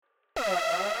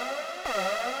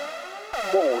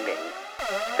Warning.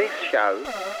 This show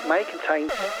may contain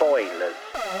spoilers.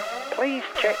 Please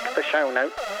check the show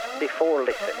notes before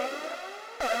listening.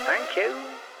 Thank you.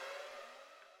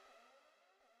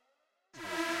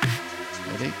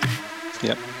 Ready?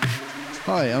 Yep.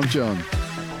 Hi, I'm John.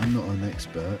 I'm not an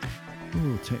expert.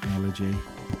 Oh, technology.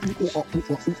 Like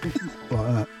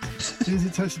that. As soon as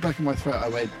it touched the back of my throat, I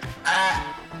went,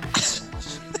 ah!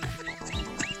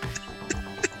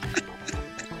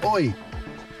 Oi!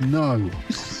 No.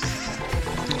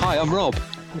 Hi, I'm Rob.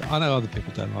 I know other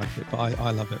people don't like it, but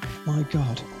I love it. My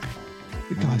God.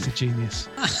 The guy's a genius.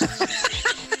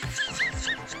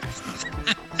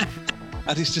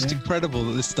 And it's just incredible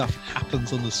that this stuff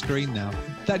happens on the screen now.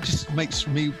 That just makes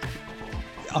me...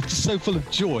 I'm just so full of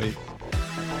joy.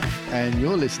 And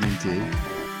you're listening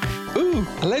to... Ooh,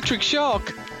 Electric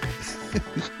Shock.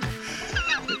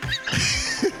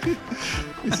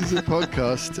 This is a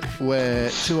podcast where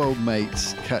two old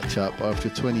mates catch up after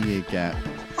a 20-year gap.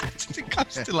 I think I'm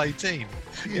still 18. Yeah.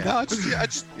 You know, I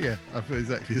just Yeah, I feel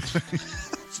exactly the same.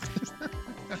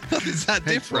 Is that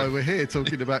Hence different? why we're here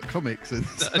talking about comics and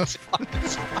stuff.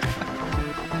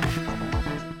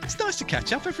 It's nice to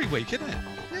catch up every week, isn't it?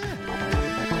 Yeah.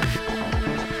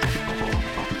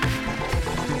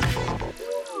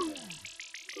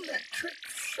 Electric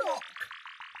shock.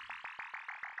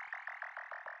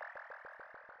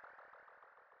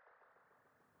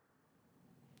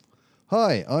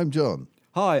 Hi, I'm John,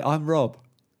 Hi, I'm Rob.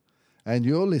 and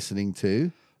you're listening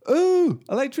to... Ooh,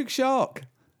 Electric Shock.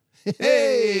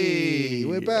 Hey,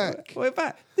 we're back. We're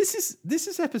back. This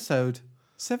is episode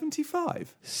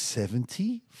 75.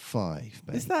 75,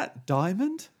 mate. Is that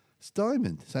Diamond? It's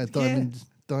Diamond. It's our Yeah.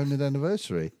 diamond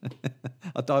anniversary.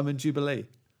 A Diamond Jubilee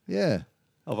Yeah.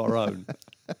 of our own.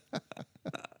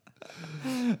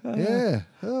 Yeah.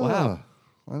 Oh, Wow.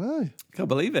 I know. Can't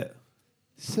believe it.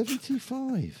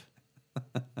 75.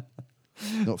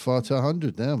 Not far to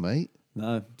 100 now, mate.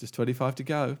 No, just 25 to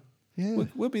go. Yeah.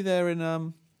 We'll be there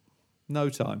in no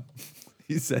time,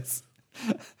 he says.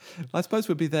 I suppose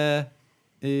we'll be there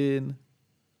in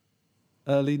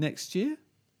early next year,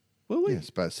 will we? Yeah, it's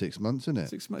about 6 months, isn't it?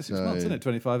 Six months, isn't it?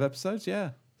 25 episodes,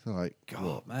 yeah. So like, God,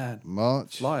 what, man.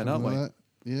 March? Flying, something aren't we? like that?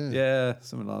 Yeah. Yeah,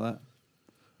 something like that.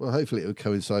 Well, hopefully it will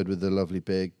coincide with the lovely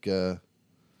big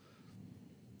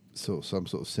some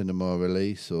sort of cinema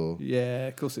release, or Yeah,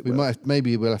 of course it we will.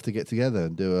 maybe we'll have to get together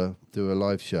and do a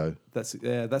live show. That's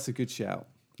a good shout.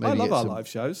 Maybe I love get our some- live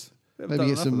shows. We haven't Maybe done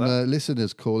get enough some of that.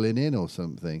 listeners calling in or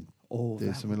something. Oh, Do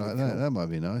that something would like be that. cool. That might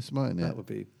be nice, mightn't it? That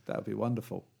would be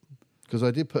wonderful. Because I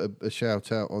did put a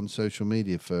shout out on social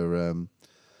media for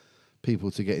people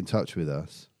to get in touch with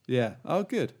us, Yeah. Oh,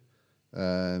 good.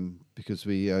 because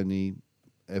we only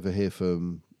ever hear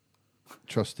from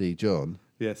trustee John.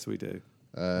 Yes, we do.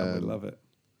 And we love it.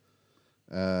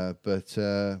 But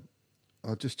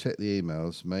I'll just check the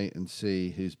emails, mate, and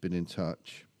see who's been in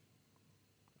touch.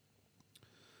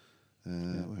 Where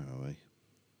are we?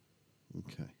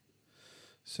 Okay.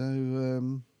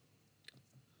 So,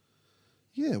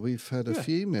 yeah, we've had a Yeah.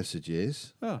 few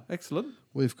messages. Oh, excellent.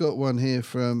 We've got one here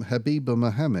from Habiba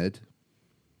Mohammed.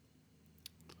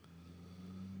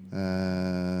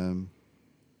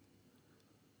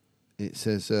 It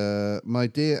says, "My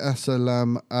dear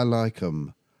Assalamu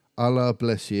alaikum. Allah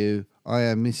bless you. I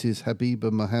am Mrs.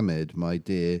 Habiba Mohammed, my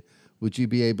dear. Would you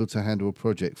be able to handle a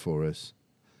project for us?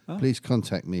 Oh. Please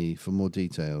contact me for more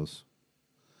details."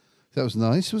 That was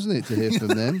nice, wasn't it, to hear from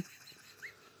them?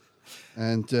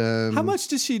 And How much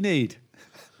does she need?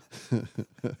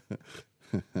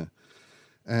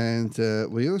 And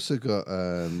we also got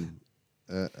a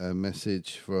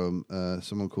message from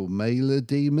someone called Mailer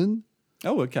Demon,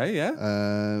 Oh, okay,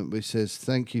 yeah. which says,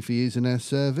 "Thank you for using our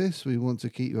service. We want to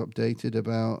keep you updated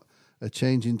about a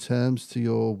change in terms to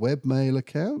your webmail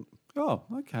account," Oh,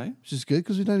 okay. which is good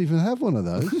because we don't even have one of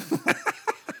those.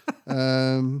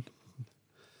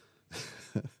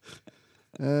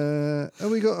 And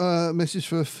we got a message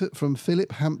from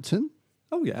Philip Hampton.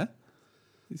 Oh, yeah.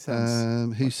 He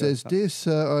sounds Who like says, a- "Dear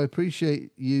sir, I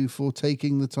appreciate you for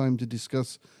taking the time to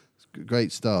discuss."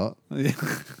 Great start. "I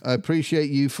appreciate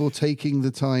you for taking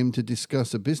the time to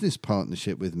discuss a business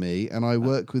partnership with me, and I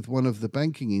work with one of the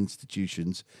banking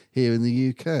institutions here in the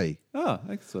UK. Oh,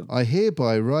 excellent. I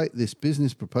hereby write this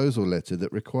business proposal letter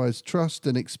that requires trust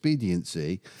and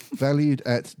expediency, valued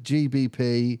at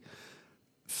GBP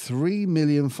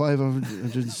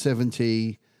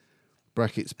 3,570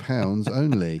 brackets pounds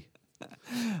only.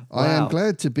 I am Wow.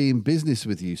 glad to be in business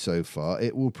with you so far.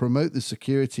 It will promote the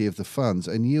security of the funds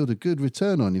and yield a good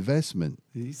return on investment."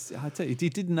 I tell you, he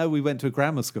didn't know we went to a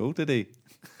grammar school, did he?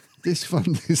 This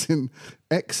fund is in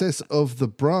excess of the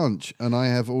branch, and I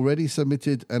have already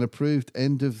submitted an approved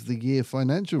end of the year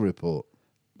financial report.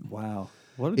 Wow.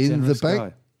 What a generous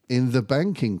guy. In the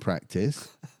banking practice,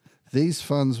 these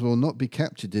funds will not be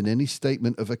captured in any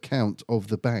statement of account of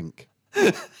the bank.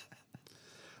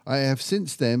 I have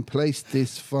since then placed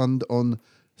this fund on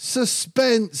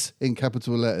suspense in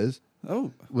capital letters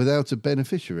without a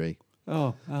beneficiary.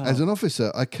 As an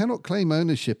officer, I cannot claim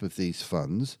ownership of these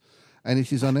funds, and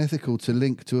it is unethical to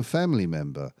link to a family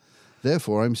member.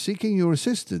 Therefore, I'm seeking your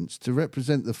assistance to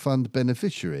represent the fund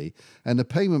beneficiary, and the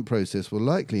payment process will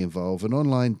likely involve an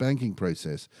online banking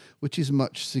process, which is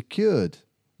much secured.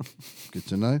 Good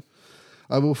to know.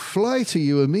 I will fly to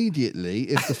you immediately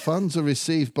if the funds are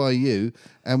received by you,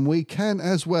 and we can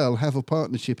as well have a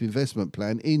partnership investment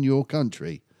plan in your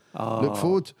country. Look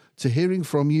forward to hearing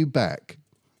from you back.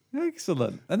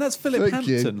 Excellent. And that's Philip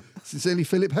Hampton. You. Sincerely,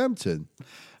 Philip Hampton.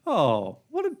 Oh,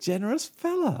 what a generous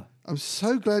fella. I'm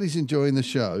so glad he's enjoying the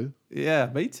show. Yeah,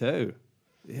 me too.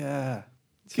 Yeah.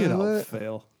 Good old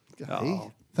Phil.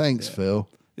 Thanks, Phil.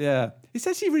 Yeah. It's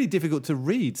actually really difficult to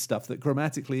read stuff that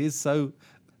grammatically is so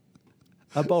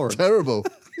abhorrent. Terrible.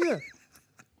 Yeah.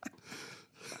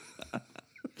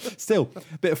 Still,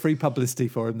 a bit of free publicity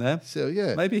for him there. So,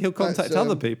 yeah. Maybe he'll contact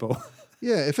other people.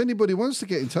 Yeah, if anybody wants to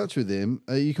get in touch with him,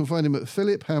 you can find him at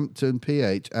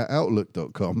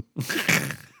philiphamptonph@outlook.com.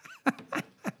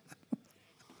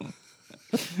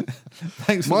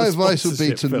 Thanks for My the advice would be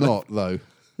to sponsorship, not, though.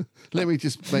 Let me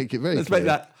just make it very Let's clear. make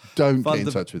that Don't get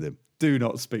in touch with him. Do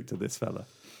not speak to this fella.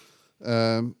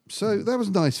 So that was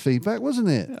nice feedback, wasn't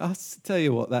it? I'll tell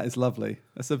you what, that is lovely.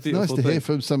 That's a Nice beautiful to thing. hear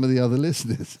from some of the other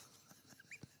listeners.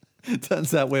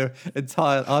 Turns out our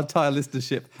entire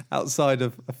listenership outside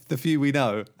of the few we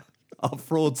know are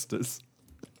fraudsters.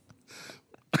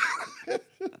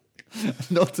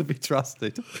 Not to be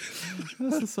trusted.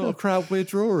 That's the sort of crowd we're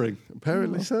drawing.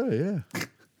 Apparently so, yeah.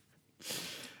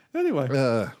 Anyway.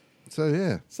 So,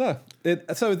 yeah.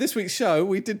 So this week's show,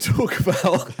 we did talk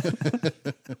about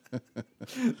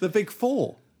the Big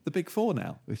Four. The Big Four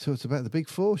now. We talked about the Big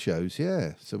Four shows,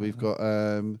 yeah. So we've got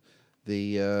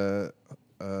the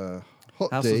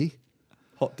Hot D.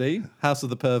 Hot D, House of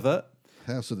the Pervert.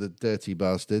 House of the Dirty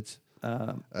Bastards.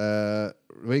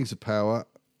 Rings of Power.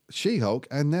 She-Hulk,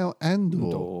 and now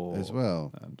Andor as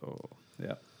well. Andor,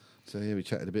 yeah. So yeah, we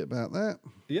chatted a bit about that.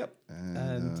 Yep.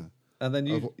 And then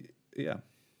you,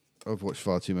 I've watched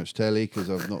far too much telly because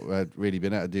I've not really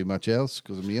been able to do much else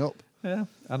because of me op. Yeah.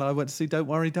 And I went to see Don't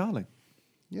Worry, Darling.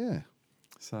 Yeah.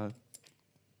 So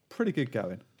pretty good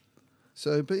going.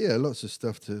 So, but yeah, lots of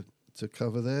stuff to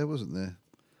cover there, wasn't there?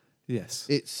 Yes.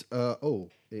 It's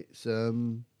it's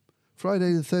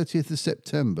Friday the 30th of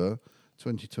September,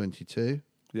 2022.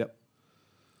 Yep.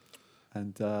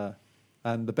 And the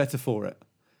better for it.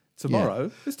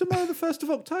 Tomorrow is tomorrow the 1st of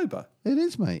October. It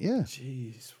is, mate. Yeah.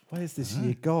 Jeez, where's this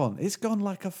year gone? It's gone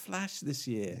like a flash this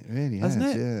year. It really hasn't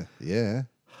has. it? Yeah.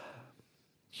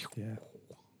 Yeah.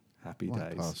 Happy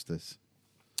Right days. past us.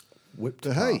 Whipped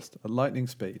But past at lightning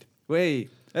speed.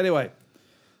 Anyway,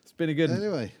 it's been a good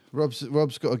Anyway, Rob's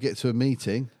got to get to a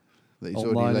meeting that he's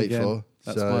online already late again. for.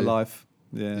 That's so, my life.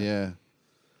 Yeah. Yeah.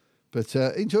 But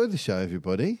enjoy the show,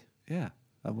 everybody. Yeah.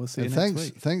 And we'll see you And next thanks,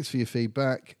 week. thanks for your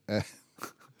feedback,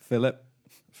 Philip,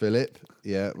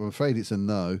 Yeah, I'm afraid it's a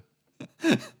no.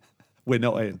 we're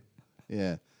not in.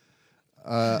 Yeah.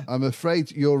 I'm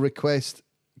afraid your request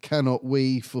cannot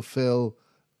we fulfill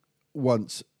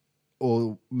once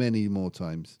or many more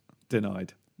times.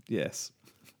 Denied. Yes.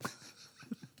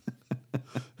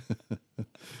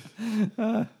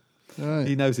 All right.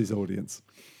 He knows his audience.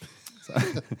 So.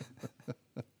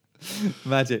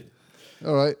 Magic.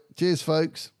 All right. Cheers,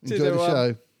 folks. Cheers, Enjoy the everyone.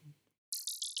 show.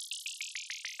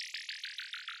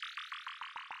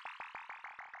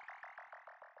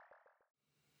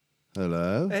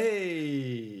 Hello.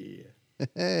 Hey.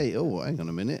 Hey. Oh, hang on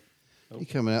a minute. You're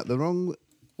coming out the wrong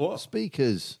What?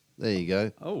 speakers. There you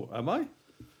go. Oh, am I?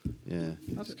 Yeah.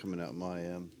 It's coming out of my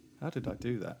How did I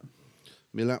do that?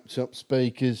 my laptop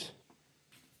speakers.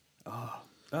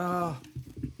 That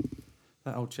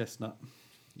old chestnut.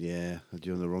 Yeah, I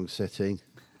do on the wrong setting.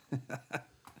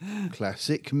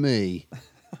 Classic me.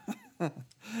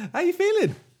 How you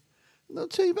feeling? Not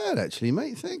too bad, actually,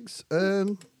 mate. Thanks.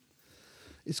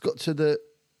 It's got to the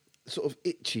sort of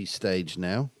itchy stage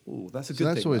now. Oh, that's a So good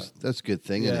that's thing. always that's a good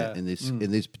thing, Yeah. isn't it?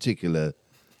 In this particular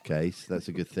case, that's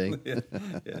a good thing. though.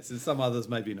 Yes, in some others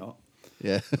maybe not.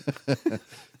 Yeah.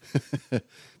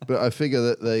 But I figure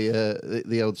that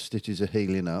the old stitches are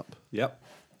healing up. Yep.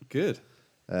 Good.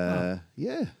 Yeah.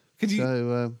 Could you-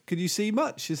 So Can you see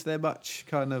much? Is there much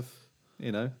kind of,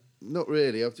 Not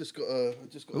really. I've just got a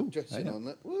dressing on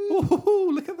that. Woo.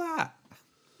 Oh, look at that.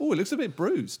 Oh, it looks a bit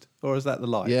bruised. Or is that the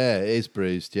light? Yeah, it is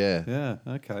bruised. Yeah, Yeah,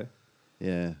 okay.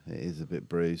 yeah, it is a bit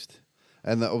bruised.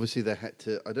 And that obviously they had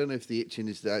to. I don't know if the itching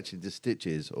is actually the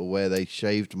stitches or where they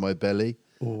shaved my belly,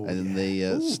 Oh, and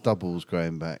the stubble's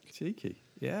growing back. Cheeky.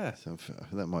 Yeah. So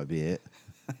that might be it.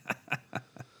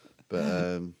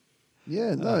 But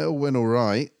yeah, no, it all went all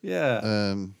right.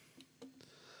 Yeah.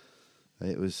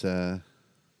 It was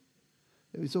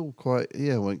all quite,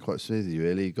 it went quite smoothly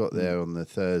really. Got there on the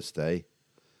Thursday,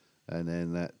 and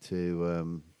then that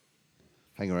to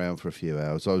hang around for a few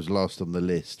hours. I was last on the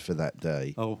list for that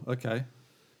day, Oh, okay.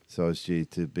 so I was due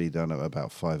to be done at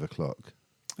about 5 o'clock.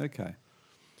 Okay.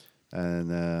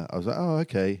 And I was like, oh,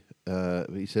 okay. But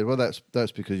he said, well, that's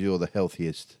because you're the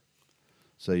healthiest,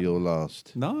 so you're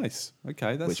last. Nice.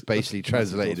 Okay. Which basically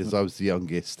translated as I was the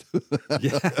youngest.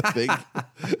 Yeah. I think.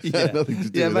 Yeah. Nothing to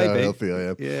do Yeah, with how maybe. healthy I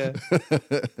am. Yeah.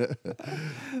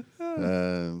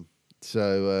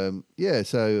 So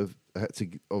I had to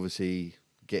obviously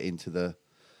get into the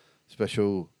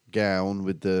special gown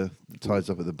with the ties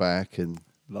up at the back, and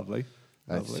Lovely.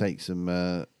 I had to take some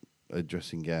a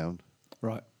dressing gown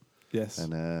Right. Yes.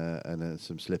 and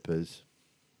some slippers,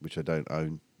 which I don't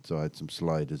own, so I had some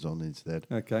sliders on instead.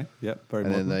 Okay. Yep. Very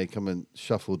And modern. then they come and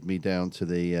shuffled me down to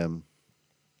the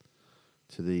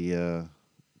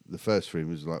first room,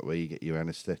 was like where you get your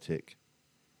anaesthetic.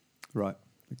 Right.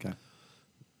 Okay.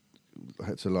 I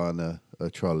had to lie on a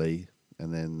trolley,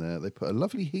 and then they put a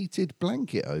lovely heated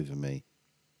blanket over me.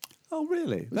 Oh,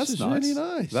 really? Which That's is nice. really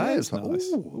nice. That Yeah, is it's like, nice.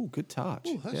 ooh. Oh, good touch.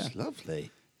 Oh, that's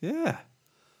lovely. Yeah.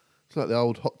 It's like the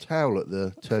old hot towel at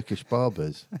the Turkish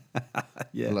barbers.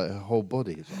 Yeah. Like her whole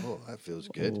body. It's like, oh, that feels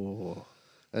good. Oh.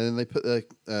 And then they put the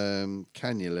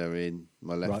cannula in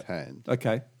my left Right. hand.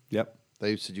 Okay. Yep.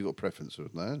 They said, you got preference? I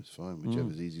was, no, it's fine.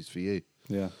 Whichever's easiest for you.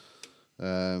 Yeah.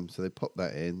 So they popped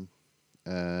that in.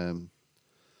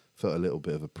 Felt a little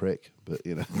bit of a prick, but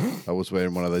you know, I was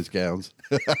wearing one of those gowns.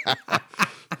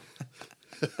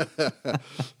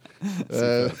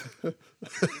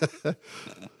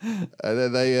 And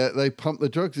then they pumped the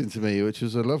drugs into me, which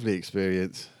was a lovely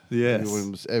experience.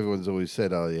 Yes. Everyone's always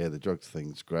said, "Oh yeah, the drugs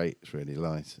thing's great. It's really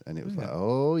nice." And it was like,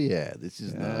 "Oh yeah, this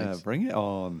is Yeah. nice." Bring it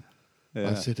on. Yeah.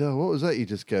 I said, "Oh, what was that you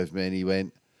just gave me?" And he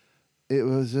went, "It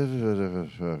was," and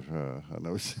I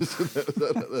was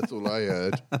that's all I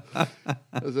heard. I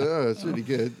was like, "Oh, it's really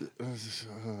good." I was just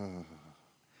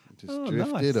Oh,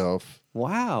 drifted nice. off,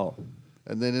 Wow.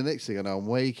 and then the next thing I know, I'm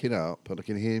waking up and I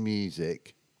can hear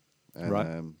music, and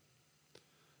Right.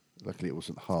 luckily it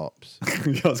wasn't harps.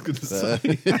 I was going to say.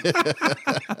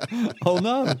 Oh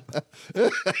no.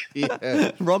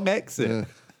 Yeah. Wrong exit.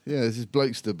 Yeah, there's this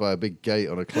bloke stood by a big gate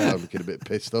on a cloud looking a bit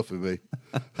pissed off with me.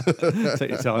 Take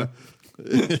your time.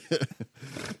 He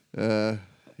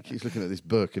keeps looking at this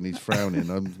book and he's frowning.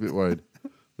 I'm a bit worried.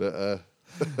 But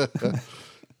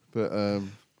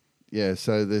yeah,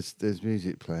 so there's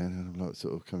music playing and I'm like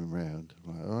sort of coming round.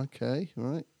 I'm like, oh, okay, all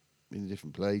right. In a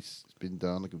different place. It's been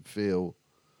done. I can feel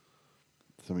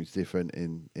something's different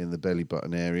in the belly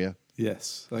button area.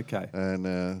 Yes. Okay.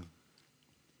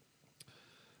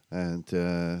 And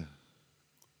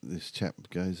this chap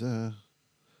goes,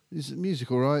 is the music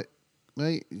all right,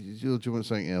 mate? Do you want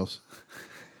something else?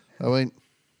 I went,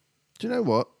 do you know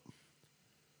what?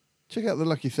 Check out the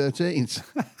Lucky 13s.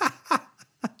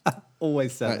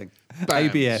 Always selling. Bam,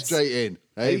 ABS. straight in.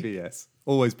 Hey? ABS.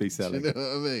 Always be Do you selling. know what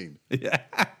I mean? Yeah.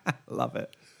 Love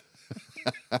it.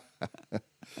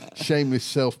 Shameless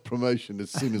self-promotion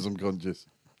as soon as I'm conscious.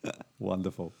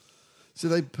 Wonderful. So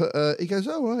they put, he goes,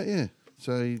 oh, right, yeah.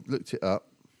 So he looked it up,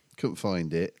 couldn't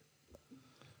find it.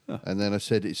 And then I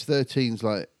said, it's 13's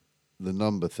like the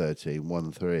number 13,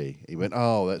 1, 3. He went,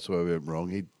 oh, that's where we went wrong.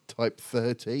 He typed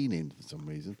 13 in for some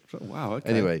reason. Wow. Okay.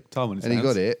 Anyway, Time on his and he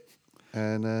hands. got it.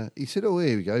 And he said, oh,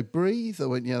 here we go, breathe. I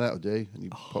went, yeah, that'll do. And he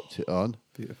popped it on.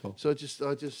 Beautiful. So I just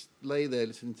lay there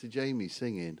listening to Jamie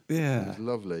singing. Yeah. It was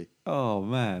lovely. Oh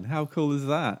man, how cool is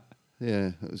that?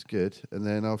 Yeah, it was good. And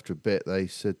then after a bit, they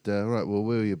said, right, we'll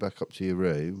wheel you back up to your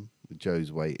room. Joe's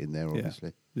waiting there,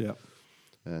 obviously. Yeah.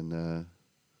 And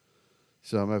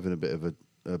so I'm having a bit of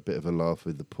a laugh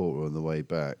with the porter on the way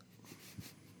back.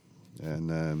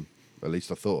 And at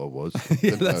least I thought I was.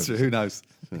 Yeah, that's true. Who knows?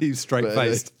 He's straight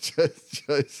faced.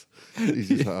 He's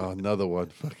just like, oh, another one.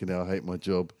 Fucking hell, I hate my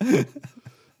job.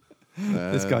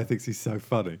 This guy thinks he's so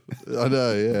funny. I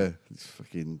know, yeah. It's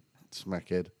fucking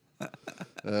smackhead.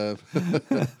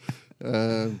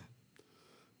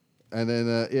 And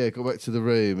then, got back to the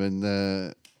room and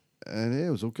yeah,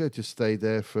 it was all good. Just stayed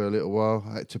there for a little while.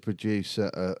 I had to produce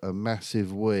a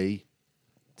massive wee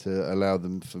to allow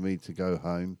them for me to go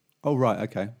home. Oh, right,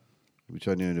 okay. which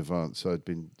I knew in advance. So I'd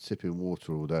been sipping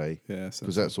water all day Yeah, so-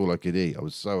 because that's all I could eat. I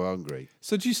was so hungry.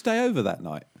 So did you stay over that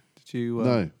night? Did you?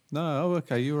 No. No. Oh,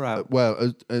 okay. You were out.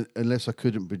 Well, unless I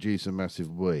couldn't produce a massive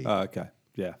wee. Oh, okay.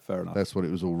 Yeah, fair enough. That's what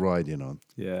it was all riding on.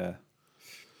 Yeah.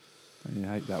 And you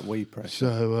hate that wee pressure.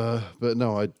 So, but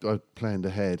no, I planned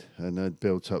ahead and I'd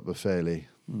built up a fairly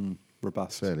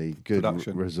Robust. good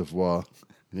Production. reservoir.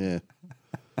 Yeah.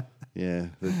 Yeah,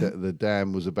 the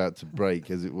dam was about to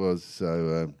break as it was,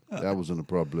 so that wasn't a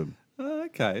problem.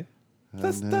 Okay.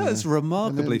 That's And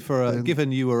remarkably then- for then-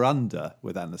 given you were under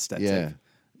with anaesthetic. Yeah,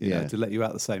 You know, yeah. to let you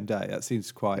out the same day. That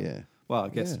seems quite. Yeah. Well, I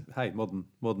guess. Hey, modern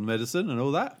medicine and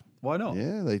all that. Why not?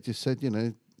 Yeah, they just said,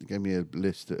 they gave me a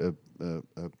list, a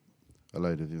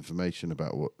load of information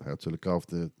about how to look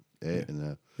after it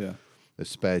and Yeah. a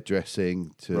spare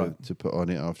dressing Right. to put on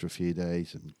it after a few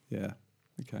days. Yeah.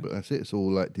 Okay. But that's it. It's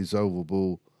all like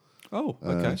dissolvable Oh,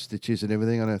 okay. stitches and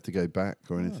everything. I don't have to go back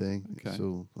or anything. okay. It's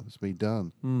all that's me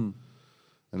done.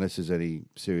 Unless there's any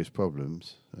serious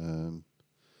problems.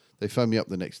 They phoned me up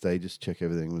the next day just to check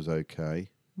everything was okay.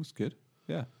 That's good.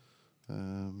 Yeah.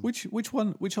 Um, Which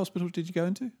hospital did you go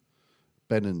into?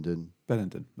 Benenden.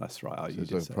 Benenden. That's right. Oh, So you it's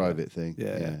did like say a private that. thing.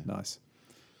 Yeah, Yeah. nice.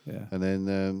 Yeah. And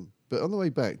then, but on the way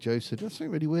back, Joe said, something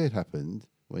really weird happened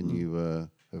when you were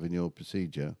having your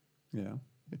procedure. Yeah.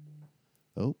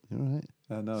 Oh, you're right.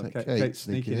 No, Is that Kate, Kate Kate's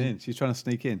sneaking sneaking in. She's trying to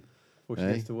sneak in before she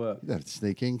Hey? gets to work. You don't have to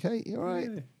sneak in, Kate. You're right.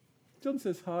 Hey. John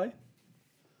says hi.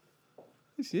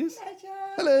 Here she is.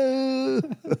 Hello.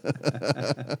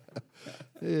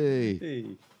 Hey.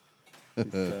 Hey.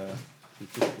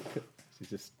 She's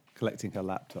just collecting her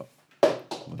laptop. Oh,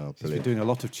 She's been brilliant. doing a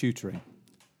lot of tutoring.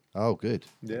 Oh, good.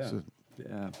 Yeah. Excellent.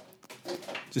 Yeah.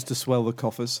 Just to swell the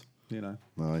coffers,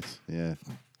 Nice. Yeah.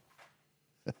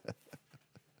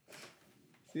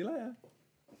 See you later.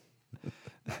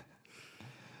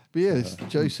 But yes,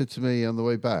 Joe said to me on the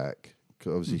way back,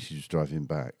 'cause obviously she was driving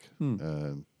back.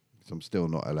 'Cause I'm still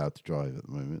not allowed to drive at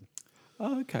the moment.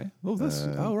 Oh, okay. Well, that's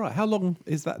all right. How long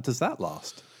is that? Does that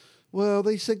last? Well,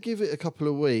 they said give it a couple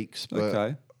of weeks, but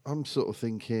Okay. I'm sort of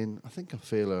thinking, I think I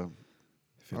feel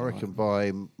Feel I reckon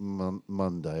by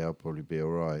Monday I'll probably be all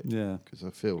right. Yeah. Because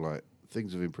I feel like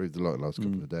things have improved a lot in the last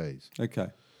couple of days. Okay.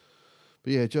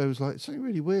 But yeah, Joe was like, something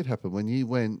really weird happened when you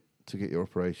went to get your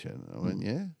operation. I went,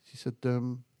 yeah. She said,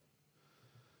 it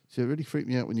really freaked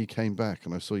me out when you came back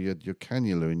and I saw you had your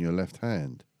cannula in your left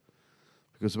hand.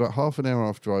 Because about half an hour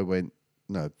after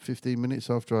 15 minutes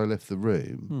after I left the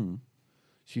room,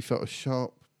 she felt a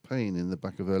sharp pain in the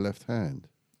back of her left hand.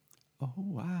 Oh,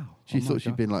 wow. She Oh, my thought she'd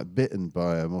God. been like bitten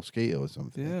by a mosquito or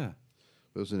something. Yeah.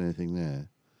 There wasn't anything there.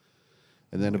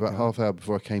 And then my about God. half hour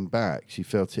before I came back, she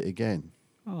felt it again.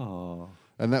 Oh.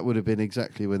 And that would have been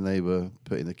exactly when they were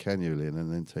putting the cannula in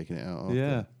and then taking it out after.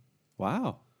 Yeah.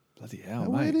 Wow. Bloody hell, How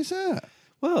mate. weird is that?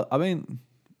 Well, I mean,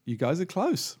 you guys are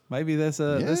close. Maybe there's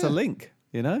a Yeah. link,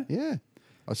 Yeah.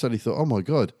 I suddenly thought, oh my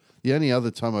God, the only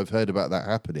other time I've heard about that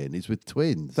happening is with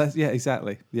twins. That's, yeah,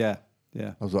 exactly. Yeah.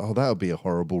 Yeah. I was like, oh, that would be a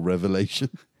horrible revelation.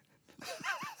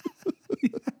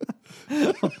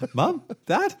 Mum?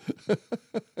 Dad?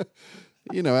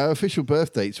 Our official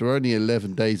birth dates were only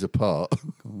 11 days apart.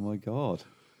 Oh my God.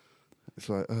 It's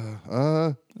like,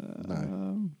 no.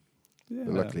 Yeah.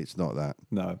 But luckily it's not that.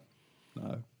 No.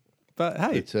 But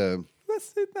hey, But,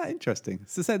 isn't that interesting?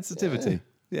 It's the sensitivity.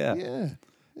 Yeah. yeah.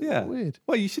 Yeah. Weird.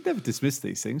 Well, you should never dismiss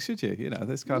these things, should you?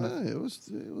 This kind of. No, it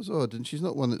was odd. And she's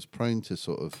not one that's prone to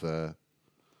sort of,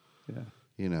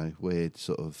 Yeah. weird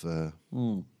sort of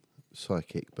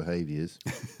psychic behaviours.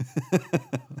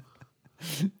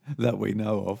 That we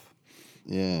know of.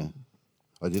 Yeah.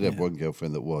 I did have one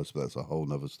girlfriend that was, but that's a whole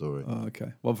nother story. Oh,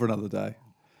 okay. One for another day.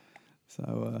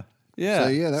 So, yeah. So,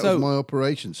 yeah, that was my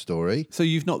operation story. So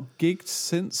you've not gigged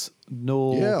since,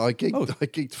 nor. Yeah, I gigged, Oh, I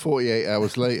gigged 48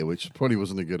 hours later, which probably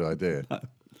wasn't a good idea.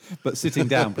 but sitting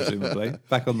down, presumably,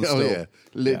 back on the Oh, stool. yeah.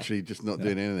 Literally just not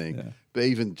doing anything. Yeah. But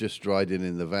even just riding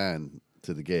in the van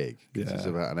to the gig, 'cause it's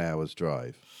Yeah. about an hour's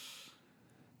drive.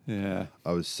 Yeah.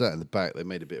 I was sat in the back. They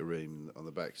made a bit of room on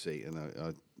the back seat, and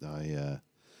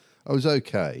I was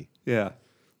okay. Yeah.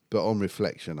 But on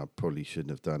reflection, I probably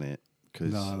shouldn't have done it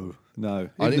because No. I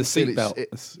Even the didn't feel seatbelt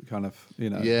it's- is kind of,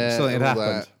 yeah, something had all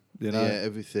happened. that, yeah,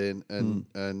 everything,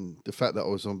 and the fact that I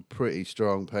was on pretty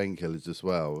strong painkillers as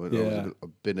well. And Yeah.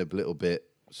 I've been a little bit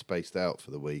spaced out for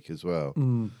the week as well,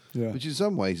 Yeah. which in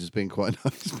some ways has been quite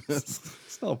nice.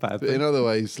 It's not a bad But in thing. other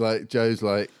ways, like Joe's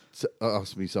like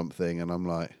asked me something, and I'm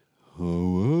like,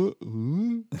 oh,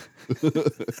 what?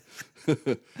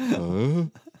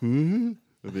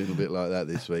 I've been a bit like that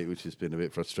this week, which has been a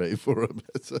bit frustrating for her.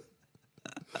 But,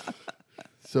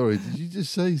 sorry, did you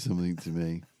just say something to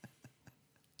me?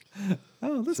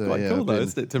 Oh, that's quite cool, though,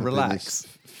 isn't it? To I've been relax. this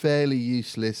fairly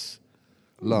useless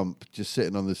lump just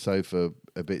sitting on the sofa,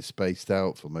 a bit spaced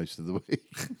out for most of the week.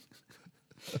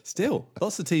 Still,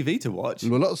 lots of TV to watch.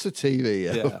 Well, lots of TV.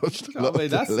 Yeah, Yeah. Watched a I lot mean,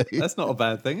 of that's telly. not a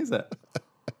bad thing, is it?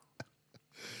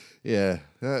 Yeah,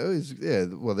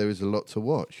 well, there is a lot to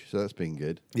watch, so that's been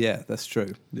good. Yeah, that's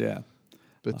true. Yeah.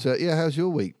 But how's your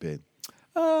week been?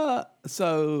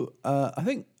 So I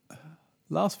think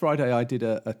last Friday I did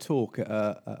a talk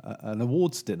at an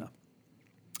awards dinner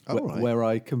Right. where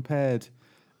I compared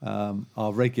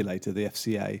our regulator, the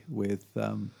FCA, with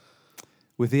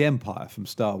the Empire from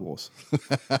Star Wars.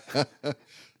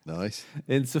 Nice.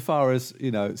 Insofar as,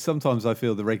 sometimes I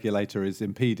feel the regulator is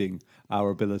impeding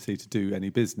our ability to do any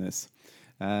business.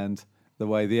 And the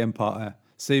way the Empire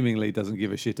seemingly doesn't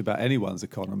give a shit about anyone's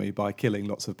economy by killing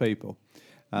lots of people.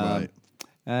 Right.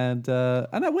 And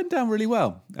that went down really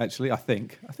well, actually, I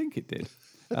think. I think it did.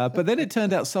 But then it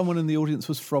turned out someone in the audience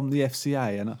was from the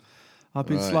FCA, and I've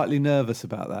been Right. slightly nervous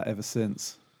about that ever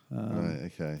since. Right.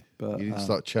 Okay. but, You didn't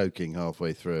start choking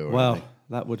halfway through. Or Well, anything?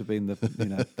 that would have been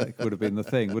that would have been the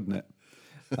thing, wouldn't it?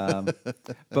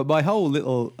 But my whole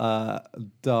little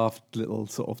daft little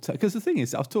sort of because the thing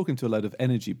is, I was talking to a load of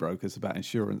energy brokers about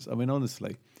insurance. I mean,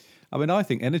 honestly, I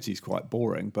think energy is quite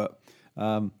boring, but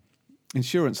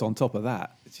insurance on top of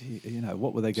that,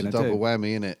 what were they It's going a to do? double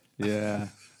whammy, innit? Yeah.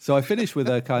 So I finished with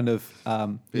a kind of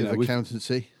Bit of with-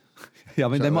 accountancy. yeah, I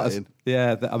mean, Chuck they might. that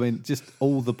Have, in. yeah, just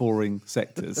all the boring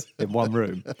sectors in one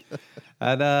room,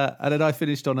 and then I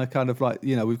finished on a kind of like,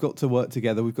 we've got to work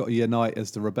together, we've got to unite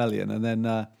as the rebellion, and then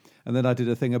I did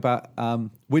a thing about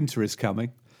winter is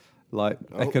coming, like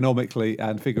economically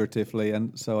and figuratively,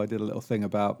 and so I did a little thing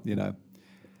about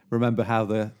remember how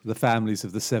the families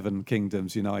of the Seven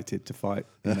Kingdoms united to fight,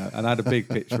 and I had a big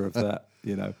picture of that,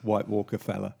 White Walker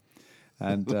fella.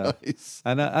 And Nice.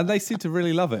 and they seem to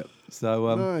really love it.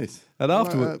 So Nice. and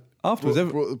afterwards,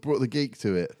 brought the geek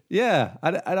to it. yeah,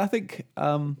 and I think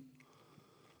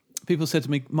people said to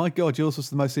me, "My God, yours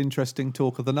was the most interesting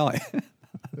talk of the night."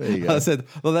 There you go. I said,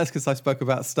 "Well, that's because I spoke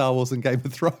about Star Wars and Game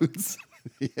of Thrones.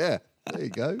 Yeah. There you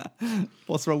go.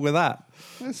 What's wrong with that?"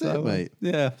 That's it, mate.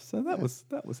 Yeah, so that was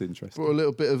interesting. Brought a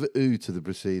little bit of ooh to the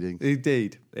proceedings.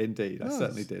 Indeed, I Nice.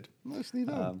 certainly did. Nicely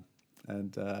done.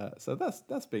 And so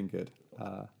that's been good.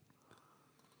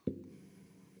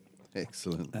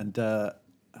 Excellent.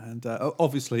 And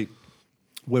obviously,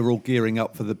 we're all gearing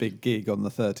up for the big gig on the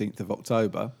 13th of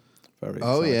October. Very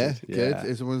Oh excited. yeah, good.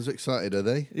 Everyone's excited, are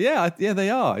they? Yeah, they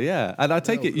are. Yeah, and I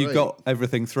take it you great. got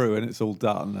everything through and it's all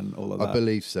done and all of that. I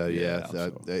believe so. Yeah, Yeah,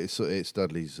 I'm sure. it's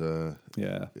Dudley's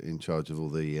Yeah, in charge of all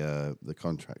the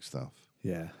contract stuff.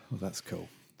 yeah. Well, that's cool.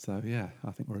 So yeah,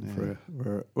 I think we're in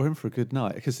for we're in for a good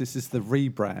night because this is the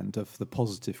rebrand of the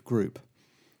Positive Group.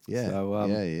 Yeah, So,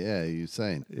 yeah. You're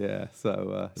saying. Yeah.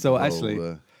 So The whole,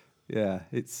 actually. Yeah,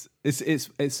 it's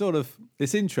sort of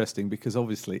it's interesting because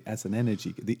obviously as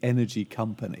the energy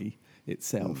company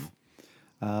itself,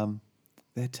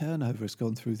 their turnover has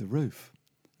gone through the roof.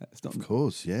 It's not, of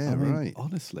course, yeah, I mean, right.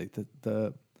 honestly,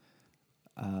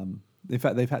 in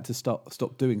fact they've had to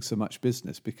stop doing so much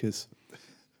business because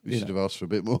We should have asked for a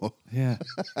bit more. yeah,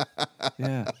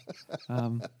 yeah.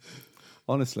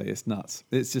 Honestly, it's nuts.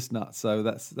 It's just nuts. So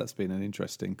that's been an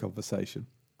interesting conversation.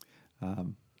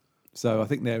 So I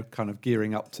think they're kind of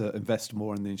gearing up to invest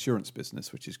more in the insurance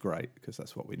business, which is great because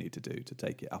that's what we need to do to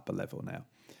take it up a level now.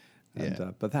 And,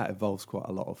 Yeah. but that involves quite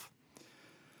a lot of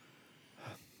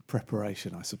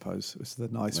preparation, I suppose, is the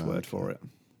nice word for it.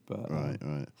 But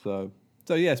Right. So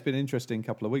yeah, it's been an interesting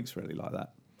couple of weeks, really, like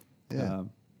that. Yeah.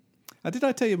 And did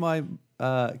I tell you my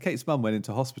Kate's mum went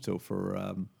into hospital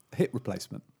for hip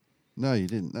replacement? No, you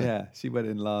didn't. No. Yeah, she went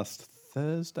in last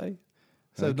Thursday.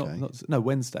 So Okay.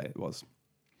 Wednesday it was.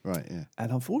 Right. Yeah.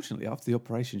 And unfortunately, after the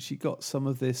operation, she got some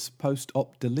of this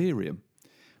post-op delirium.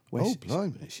 Where Oh,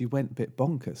 blimey. she went a bit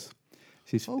bonkers.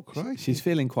 She's, Oh, crikey. she's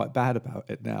feeling quite bad about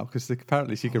it now because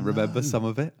apparently she can remember some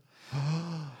of it.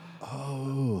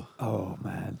 Oh,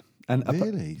 man. And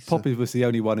Really? So- Poppy was the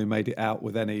only one who made it out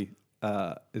with any,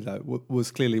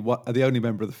 was clearly the only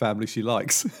member of the family she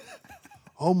likes.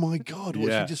 Oh my God! What,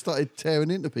 Yeah. she just started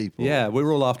tearing into people. Yeah, we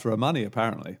were all after her money,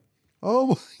 apparently.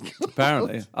 Oh my God!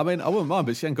 Apparently. I mean, I wouldn't mind,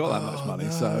 but she ain't got that much money.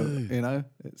 So,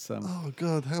 it's... Oh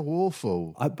God! How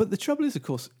awful! but the trouble is, of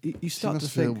course, you She start to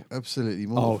must feel think... absolutely Oh,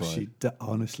 mortified.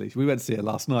 honestly, we went to see her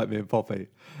last night, me and Poppy,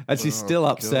 and she's still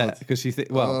upset God. because she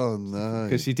Oh, no.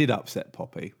 because she did upset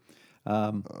Poppy.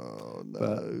 Oh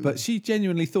no! But she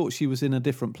genuinely thought she was in a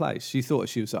different place. She thought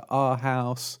she was at our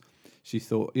house. She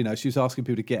thought, she was asking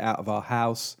people to get out of our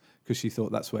house because she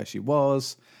thought that's where she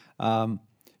was.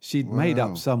 she'd made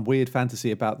Wow. up some weird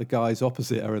fantasy about the guys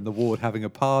opposite her in the ward having a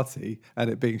party and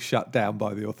it being shut down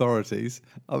by the authorities.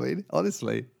 I mean,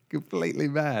 honestly, completely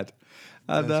mad.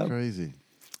 And That's crazy.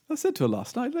 I said to her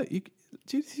last night, look, you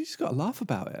just got to laugh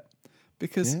about it.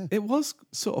 Because Yeah. it was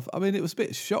sort of, I mean, it was a bit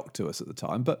of shock to us at the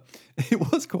time, but it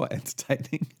was quite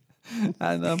entertaining.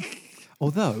 And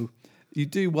although you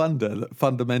do wonder that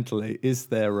fundamentally, is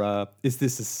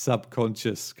this a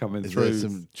subconscious coming Is through? there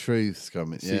some truths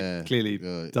coming? She Yeah. clearly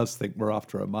Right. does think we're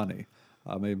after her money.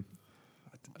 I mean,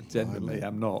 I genuinely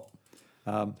am not.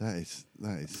 That is.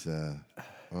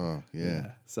 Oh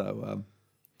yeah. So,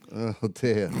 Oh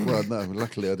dear. Well, no.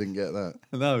 Luckily, I didn't get that.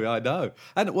 no, I know.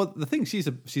 And well, the thing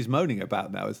she's moaning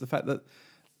about now is the fact that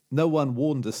no one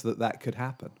warned us that could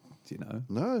happen. Do you know?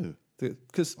 No,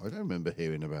 Because I don't remember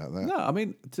hearing about that. no, I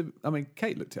mean,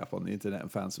 Kate looked it up on the internet and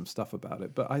found some stuff about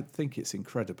it, but I think it's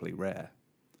incredibly rare.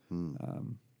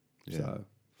 Yeah. So,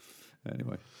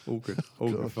 anyway, all good, all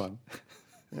good fun.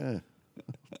 Yeah.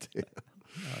 Oh, dear.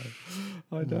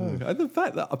 I know, and the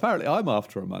fact that apparently I'm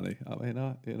after her money. I mean,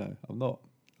 I'm not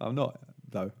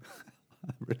though.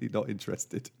 I'm really not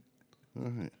interested.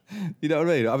 Right. You know what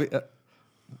I mean?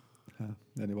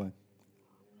 Anyway.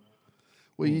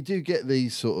 Well, you do get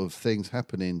these sort of things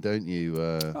happening, don't you?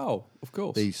 Oh, of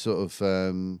course. These sort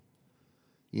of,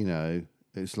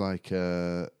 it's like,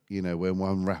 when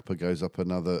one rapper goes up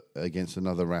against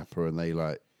another rapper and they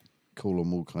like call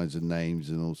them all kinds of names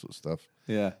and all sorts of stuff.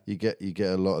 Yeah. You get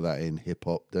a lot of that in hip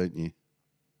hop, don't you?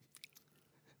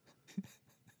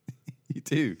 You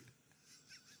do.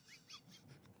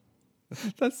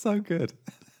 That's so good.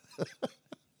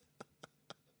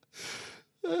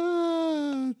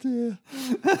 Oh dear.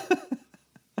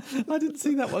 I didn't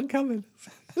see that one coming.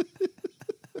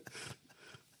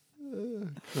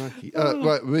 Crikey.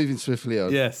 Right, moving swiftly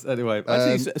on. Yes. Anyway,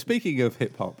 actually, speaking of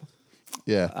hip hop,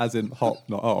 Yeah. as in hop,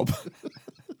 not hop,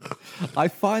 I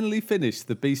finally finished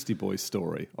the Beastie Boys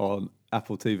story on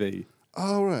Apple TV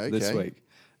Oh right. Okay. this week,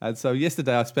 and so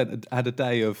yesterday I had a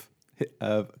day of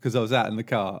because I was out in the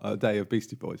car, a day of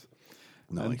Beastie Boys.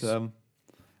 Nice. And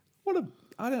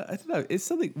I don't know. It's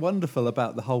something wonderful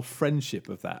about the whole friendship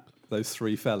of those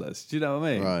three fellas. Do you know what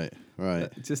I mean?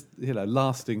 Right. Just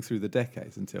lasting through the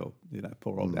decades until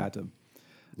poor old Adam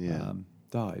Yeah.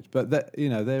 died. But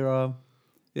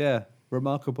they're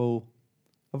remarkable,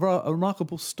 a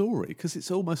remarkable story because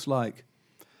it's almost like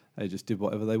they just did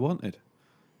whatever they wanted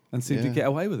and seemed to Yeah. get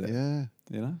away with it. Yeah.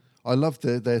 You know? I love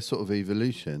their sort of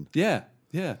evolution. Yeah,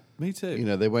 me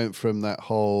too. They went from that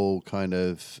whole kind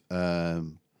of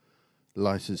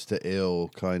license to ill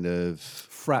kind of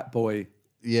Frat boy.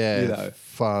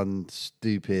 fun,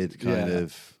 stupid kind Yeah.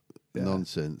 of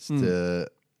nonsense to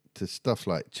stuff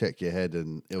like Check Your Head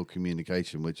and Ill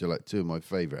Communication, which are like two of my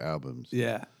favourite albums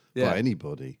Yeah. by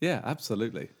anybody. Yeah,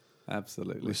 absolutely.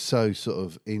 It was so sort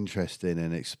of interesting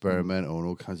and experimental and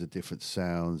all kinds of different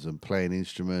sounds and playing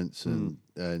instruments and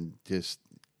just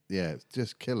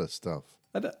killer stuff.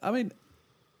 I mean,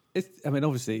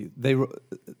 obviously it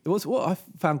was what I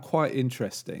found quite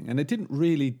interesting, and it didn't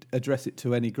really address it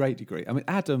to any great degree. I mean,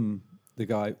 Adam,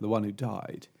 the one who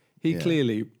died, he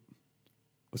clearly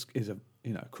is a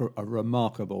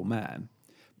remarkable man,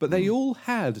 but they all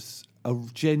had a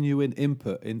genuine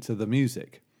input into the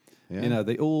music. Yeah.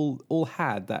 They all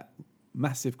had that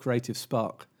massive creative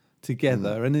spark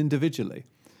together and individually.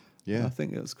 Yeah. And I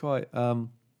think it was quite,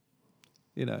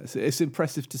 it's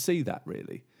impressive to see that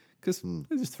really, because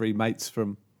they're just three mates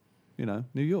from,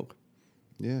 New York,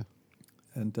 Yeah.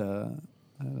 and so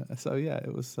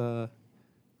it was,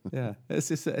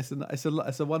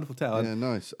 it's a wonderful tale. Yeah,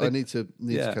 nice. I need to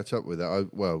catch up with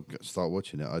that. Start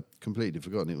watching it. I'd completely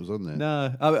forgotten it was on there.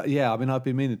 No, I've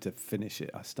been meaning to finish it.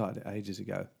 I started it ages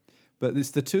ago. But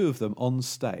it's the two of them on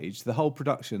stage. The whole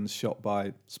production's shot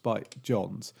by Spike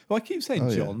Jonze. Well, I keep saying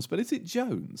Johns, but is it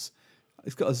Jones?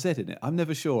 It's got a Z in it. I'm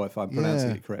never sure if I'm pronouncing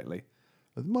it correctly.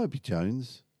 It might be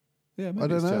Jones. Yeah, maybe I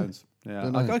don't it's know. Jones.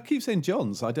 Yeah, I keep saying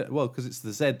Johns. Because it's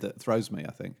the Z that throws me,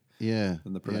 I think, Yeah.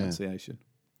 than the pronunciation.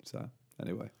 So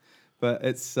anyway, but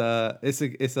it's a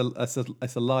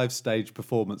live stage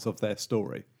performance of their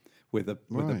story with a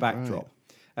backdrop,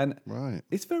 and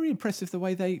it's very impressive the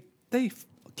way they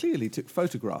clearly took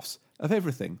photographs of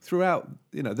everything throughout.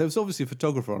 There was obviously a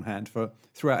photographer on hand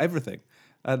throughout everything,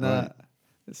 and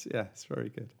it's very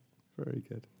good, very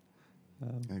good.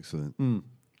 Excellent.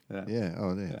 Yeah. Yeah.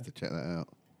 Oh, yeah. Have to check that out.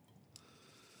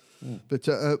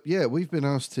 But we've been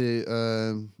asked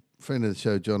to friend of the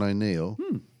show, John O'Neill.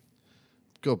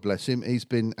 God bless him. He's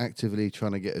been actively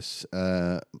trying to get us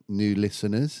new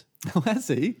listeners. Oh, has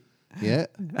he? Yeah.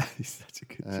 He's such a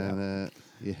good chap. And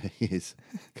yeah, he is.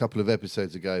 A couple of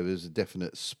episodes ago, there was a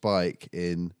definite spike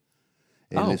in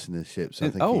listenership. So I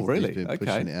think really? he's been Okay.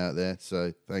 pushing it out there.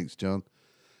 So thanks, John.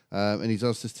 And he's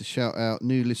asked us to shout out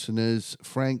new listeners,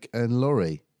 Frank and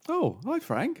Laurie. Oh, hi,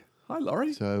 Frank. Hi,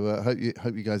 Laurie. So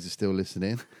hope you guys are still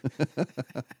listening.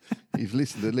 You've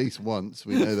listened at least once,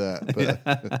 we know that.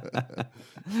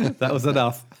 But That was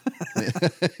enough.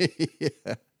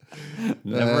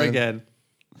 Never again.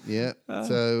 yeah.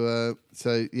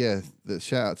 So yeah,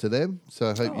 shout out to them. So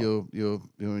I hope you're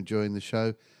enjoying the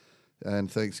show, and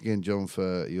thanks again, John,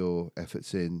 for your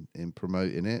efforts in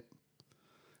promoting it.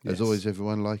 As Yes. always,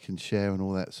 everyone like and share and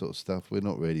all that sort of stuff. We're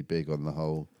not really big on the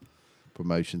whole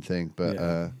promotion thing,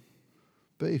 but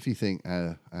but if you think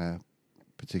a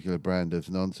particular brand of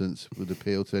nonsense would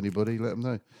appeal to anybody, let them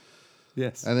know.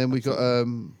 Yes. And then we got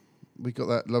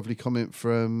that lovely comment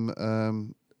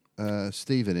from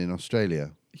Stephen in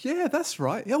Australia. Yeah, that's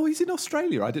right. Oh, he's in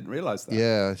Australia. I didn't realise that.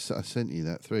 Yeah, I sent you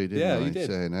that through, didn't I? Yeah, you did.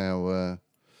 Saying how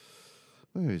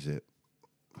where is it?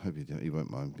 I hope you won't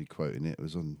mind me quoting it. It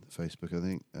was on Facebook, I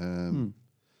think.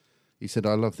 He said,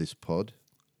 "I love this pod,"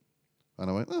 and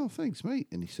I went, "Oh, thanks, mate."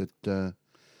 And he said,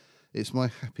 "It's my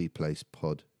happy place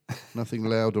pod. Nothing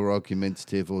loud or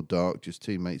argumentative or dark. Just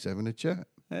two mates having a chat."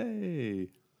 Hey,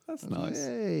 that's I was like, nice.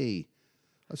 hey,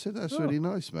 I said, "That's really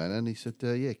nice, man." And he said,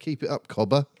 "Yeah, keep it up,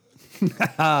 Cobber."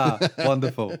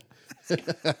 Wonderful.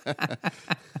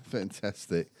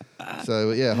 Fantastic.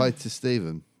 So yeah, hi to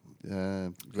Stephen.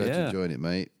 Glad you're enjoying it,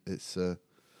 mate. It's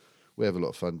we have a lot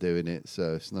of fun doing it,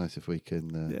 so it's nice if we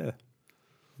can Yeah.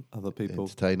 Other people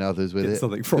entertain others with get it.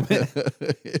 something from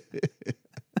it.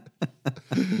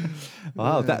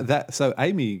 Wow, so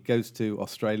Amy goes to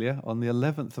Australia on the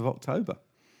 11th of October.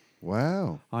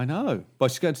 Wow. I know.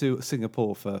 But she's going to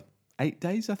Singapore for 8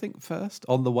 days, I think, first,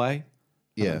 on the way.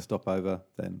 And Yeah. then stop over,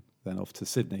 then off to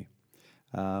Sydney.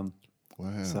 Wow.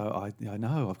 So I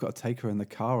know. I've got to take her in the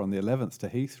car on the 11th to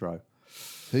Heathrow.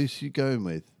 Who's she going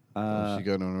with? Or is she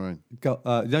going on her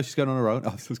own? No, she's going on her own.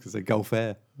 I was going to say Gulf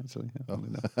Air, actually.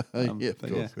 Yeah, of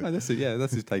course. No,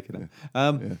 that's who's taking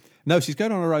her. No, she's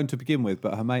going on her own to begin with,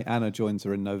 but her mate Anna joins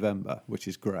her in November, which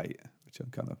is great, which I'm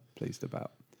kind of pleased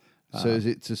about. So is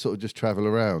it to sort of just travel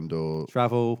around or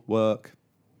Travel, work,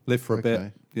 live for a bit,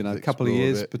 a couple of explore a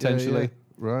years bit? potentially. Yeah.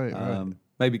 Right.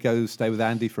 Maybe go stay with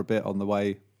Andy for a bit on the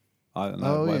way. I don't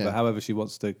know, Oh, whatever, yeah. however she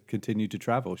wants to continue to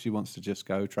travel. She wants to just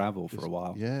go travel for a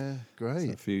while, Yeah, for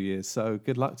great. a few years. So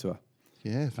good luck to her.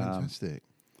 Yeah, fantastic.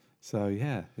 So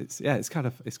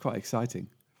it's quite exciting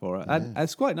for her, and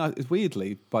it's quite nice. It's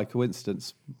weirdly, by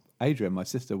coincidence, Adrian, my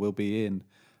sister, will be in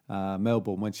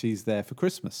Melbourne when she's there for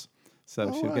Christmas. So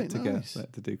Oh, she'll right, get to nice. go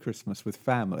to do Christmas with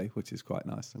family, which is quite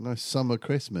nice. A nice summer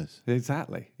Christmas.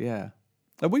 Exactly, yeah.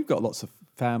 And we've got lots of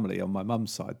family on my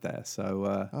mum's side there,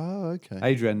 so Oh, okay.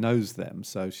 Adrian knows them,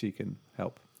 so she can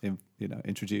help him,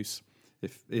 introduce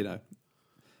if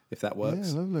that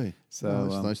works. Yeah, lovely. So,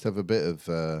 it's nice to have a bit of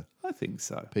I think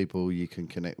so. people you can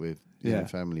connect with, Yeah.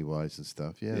 family-wise and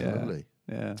stuff. Yeah, Yeah, lovely.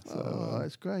 yeah. So, Oh,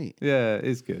 that's great. yeah,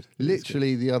 it's good. It is good.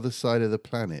 Literally the other side of the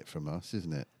planet from us,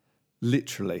 isn't it?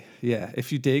 Literally, yeah.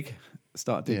 If you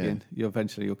start digging, you'll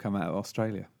come out of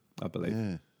Australia, I believe.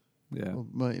 Yeah. Yeah. Well,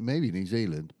 maybe New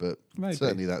Zealand, but Maybe.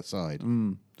 certainly that side.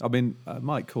 I mean, it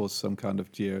might cause some kind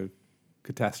of geo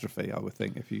catastrophe, I would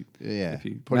think, if you Yeah. if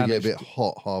you Probably get a managed bit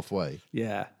hot halfway.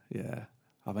 Yeah, yeah.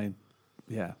 I mean,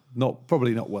 yeah,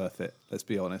 probably not worth it. Let's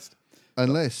be honest.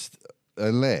 Unless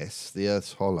the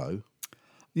Earth's hollow.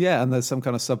 Yeah, and there's some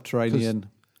kind of subterranean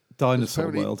dinosaur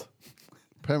apparently- world.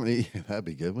 Apparently, that'd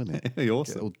be good, wouldn't it? Be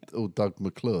awesome. Get all Doug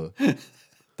McClure.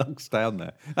 Doug's down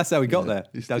there. That's how he got there.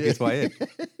 He dug his way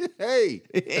Hey!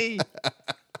 in.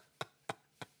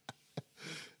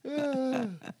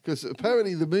 Because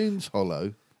apparently the moon's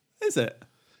hollow. Is it?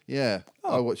 Yeah.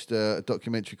 I watched a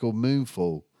documentary called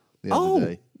Moonfall the other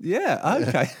day. yeah.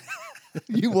 Okay.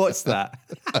 You watched that.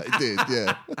 I did,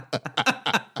 yeah.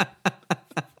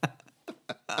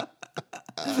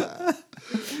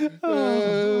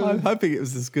 I'm hoping it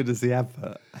was as good as the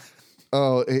advert.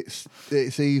 Oh,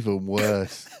 it's even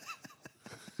worse.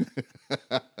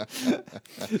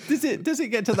 Does it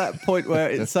get to that point where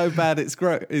it's so bad it's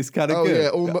kind of Oh, good? yeah,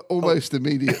 almost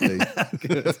immediately.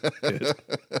 Good.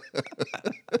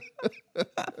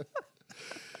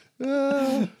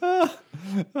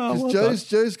 Because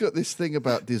Joe's got this thing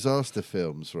about disaster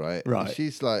films, right? Right. And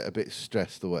she's like a bit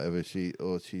stressed or whatever. She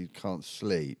can't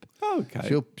sleep.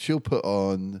 Okay. She'll put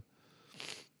on,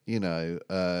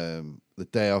 The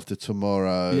Day After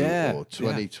Tomorrow, Yeah, or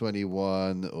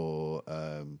 2021, or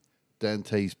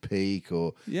Dante's Peak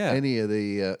or Yeah. any of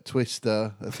the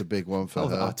Twister. That's a big one for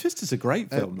her. Twister's a great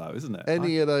film, though, isn't it?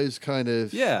 Any of those kind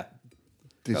of Yeah.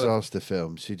 disaster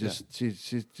films, she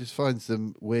just finds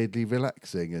them weirdly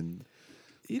relaxing, and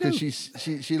You know,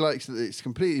 because she likes that it's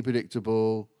completely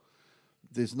predictable.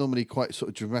 There's normally quite sort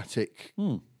of dramatic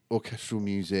orchestral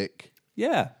music.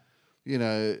 yeah. You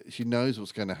know, she knows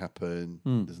what's going to happen.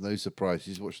 There's no surprise.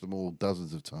 She's watched them all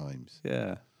dozens of times.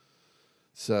 Yeah.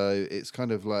 So it's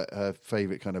kind of like her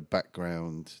favourite kind of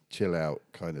background, chill out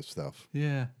kind of stuff.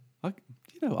 Yeah.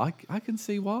 I can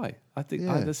see why. I think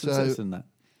Yeah, there's some so- sense in that.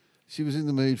 She was in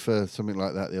the mood for something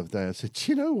like that the other day. I said,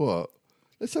 "Do you know what?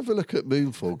 Let's have a look at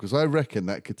Moonfall, because I reckon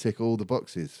that could tick all the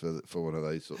boxes for one of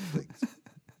those sort of things."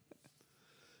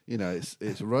 You know,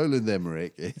 it's Roland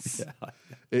Emmerich.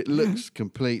 It looks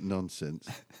complete nonsense,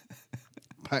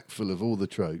 packed full of all the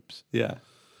tropes. Yeah.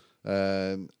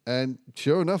 And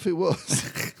sure enough, it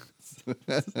was. Did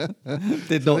I not think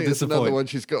it's another disappoint. one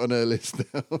she's got on her list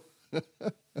now.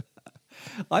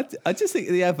 I just think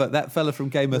that fella from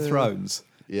Game of Thrones.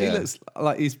 Yeah. He looks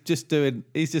like he's just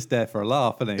there for a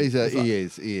laugh, isn't he? He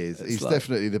is. He's like-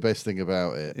 definitely the best thing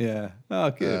about it. Yeah.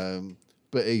 Oh, good.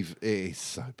 But it is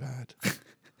so bad.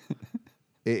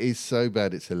 It is so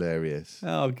bad. It's hilarious.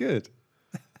 Oh, good.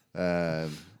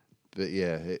 But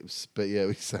yeah,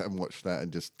 we sat and watched that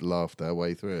and just laughed our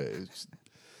way through it.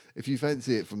 If you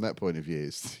fancy it from that point of view,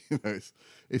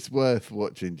 it's worth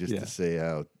watching just Yeah. to see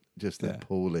how just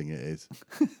appalling it is.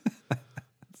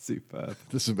 Superb.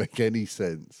 Doesn't make any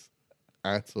sense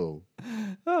at all.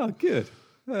 Oh, good.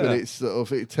 Yeah. But it's sort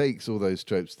of, it takes all those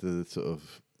tropes to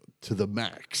the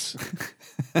max.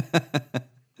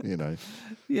 You know.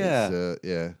 Yeah.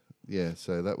 It's,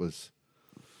 So that was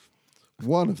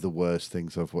one of the worst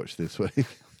things I've watched this week.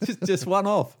 just one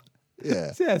off.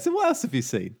 Yeah. Yeah. So what else have you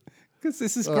seen? Because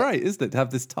this is great, isn't it? To have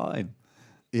this time.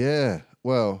 Yeah.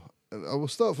 Well, I will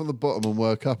start from the bottom and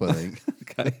work up, I think.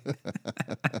 Okay.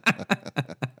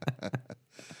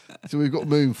 So we've got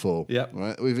Moonfall. Yep.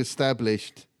 Right. We've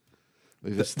established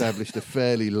a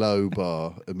fairly low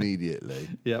bar immediately,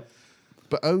 Yep.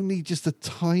 but only just a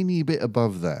tiny bit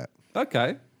above that.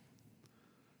 Okay.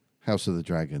 House of the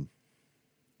Dragon.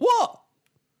 What?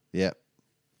 Yep.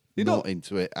 You're not not-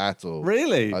 into it at all.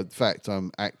 Really? In fact,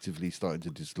 I'm actively starting to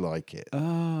dislike it.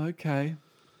 Oh, okay.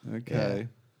 Okay.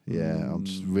 Yeah, I'm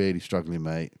just really struggling,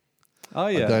 mate. Oh,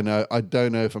 yeah. I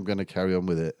don't know if I'm going to carry on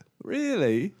with it.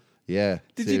 Really? Yeah.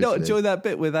 Did you not seriously. enjoy that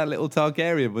bit where that little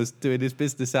Targaryen was doing his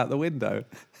business out the window?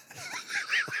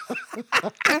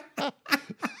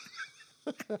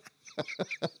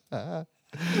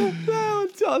 No,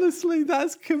 honestly,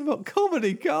 that's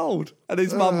comedy gold. And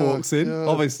his mum Oh, walks in, God.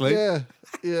 obviously.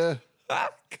 Yeah.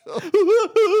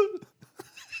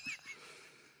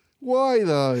 Why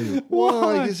though?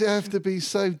 Why does it have to be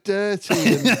so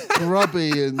dirty and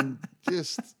grubby and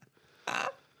just?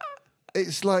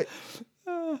 It's like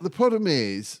the problem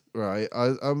is, right?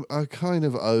 I'm kind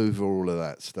of over all of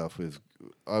that stuff.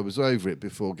 I was over it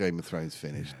before Game of Thrones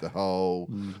finished. The whole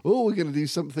we're going to do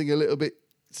something a little bit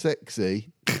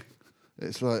sexy.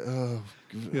 It's like, oh,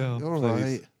 Yeah, all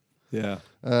please. right.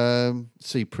 Yeah.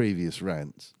 See previous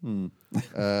rants.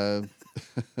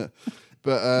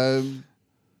 But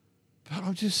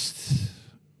I'm just,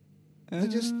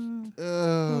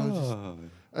 Oh.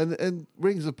 and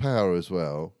Rings of Power as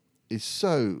well is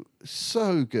so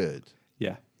good.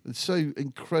 Yeah. It's so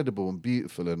incredible and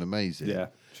beautiful and amazing. Yeah.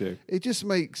 True. It just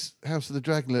makes House of the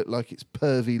Dragon look like its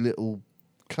pervy little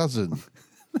cousin.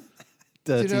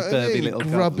 Dirty, Do you know what I pervy mean? little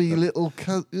grubby cousin. little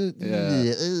cousin.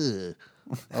 Yeah.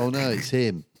 Oh no, it's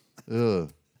him. Ugh.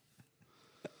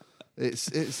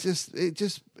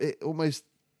 It almost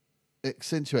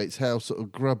accentuates how sort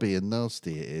of grubby and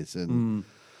nasty it is, and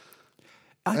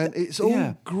it's all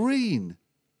yeah. green.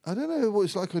 I don't know what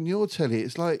it's like on your telly.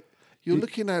 It's like you're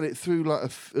looking at it through like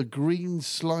a green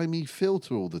slimy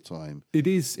filter all the time. It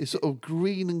is It's sort of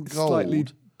green and gold, slightly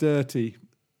dirty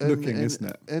looking, and- isn't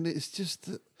it? And it's just,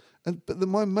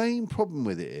 my main problem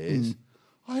with it is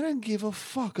I don't give a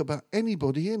fuck about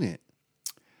anybody in it.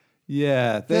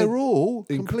 Yeah. They're all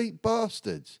complete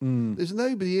bastards. Mm. There's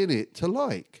nobody in it to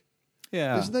like.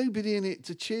 Yeah. There's nobody in it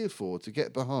to cheer for, to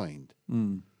get behind.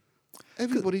 Mm.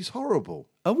 Everybody's horrible.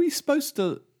 Are we supposed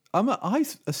to? I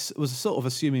was sort of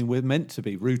assuming we're meant to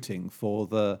be rooting for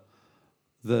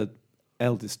the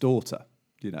eldest daughter.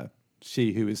 You know,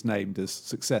 she who is named as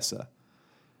successor.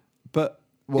 But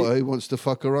What, who wants to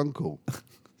fuck her uncle?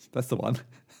 that's the one.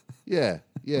 Yeah.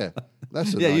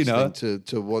 That's a Yeah, nice you know. thing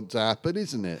to want to happen,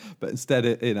 isn't it? But instead,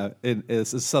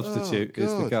 as a substitute,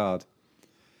 is the God. guard.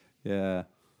 Yeah.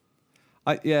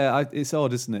 It's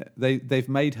odd, isn't it? They've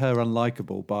made her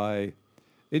unlikable by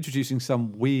introducing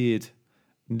some weird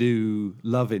new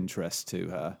love interest to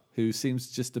her who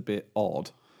seems just a bit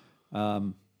odd.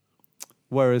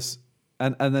 Whereas,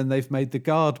 and then they've made the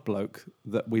guard bloke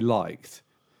that we liked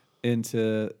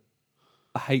into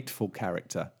a hateful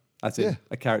character, as in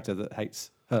a character that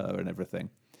hates her and everything.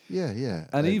 Yeah, yeah.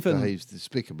 And it even behaves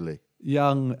despicably.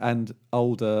 Young and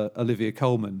older Olivia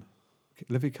Cook.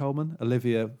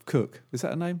 Is that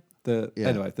her name?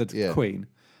 Anyway, the Queen.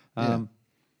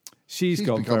 She's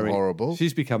gone become very horrible.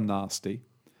 She's become nasty.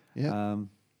 Yeah.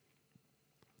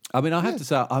 I mean, I have to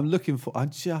say, I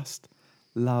just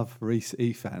love Rhys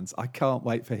Ifans. I can't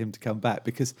wait for him to come back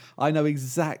because I know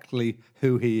exactly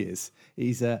who he is.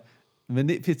 He's a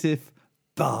manipulative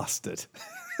bastard.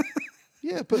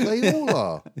 Yeah, but they all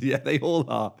are. Yeah, they all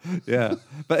are. Yeah.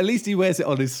 But at least he wears it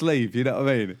on his sleeve, you know what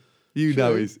I mean? You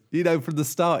know from the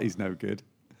start he's no good.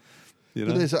 You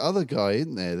know? But there's that other guy,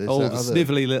 isn't there? There's the that other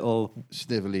snivelly little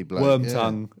snivelly bloke, worm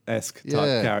tongue-esque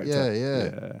type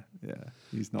character. Yeah.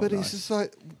 He's not But nice. it's just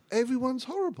like, everyone's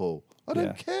horrible. I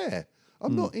don't care.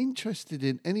 I'm not interested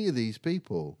in any of these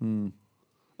people.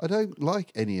 I don't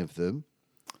like any of them.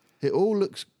 It all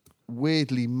looks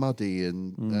weirdly muddy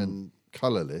and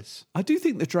colourless. I do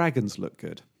think the dragons look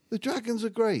good. The dragons are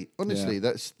great. Honestly,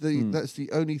 that's the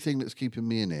only thing that's keeping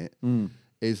me in it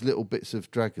is little bits of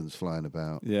dragons flying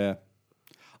about. Yeah.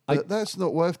 But that's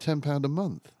not worth £10 a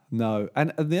month. No.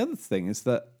 And the other thing is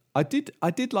that I did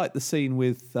like the scene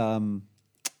with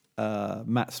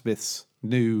Matt Smith's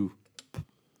new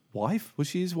wife. Was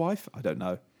she his wife? I don't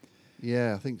know.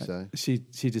 Yeah, I think so. She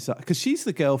decided because she's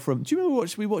the girl from. Do you remember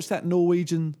we watched that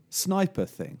Norwegian sniper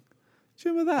thing? Do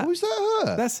you remember that? Oh, is that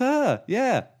her? That's her.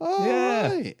 Yeah. Oh,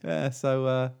 yeah. right. Yeah.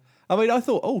 So I mean, I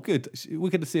thought, oh, good. We're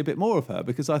going to see a bit more of her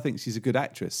because I think she's a good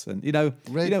actress, and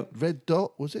Red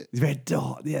Dot, was it? Red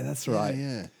Dot. Yeah, that's right.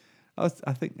 Yeah. I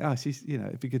think she's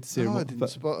it'd be good to see her. Oh, more, I didn't but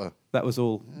spot her. That was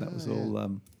all.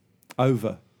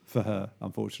 Over for her,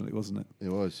 unfortunately, wasn't it? It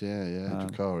was, yeah.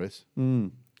 Dracarys.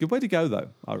 Good way to go, though.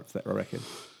 I reckon.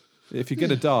 If you're going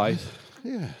to die,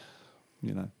 Yeah.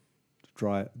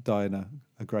 die in a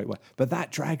great way. But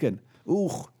that dragon,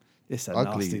 it's a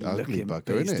nasty looking bugger,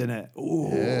 beast, isn't isn't it?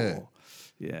 Ooh,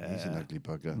 yeah. He's an ugly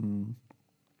bugger.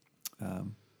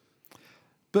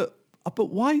 But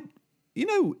why? You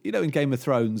know, in Game of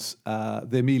Thrones,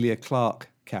 the Emilia Clarke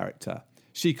character,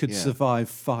 she could survive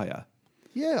fire.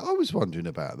 Yeah, I was wondering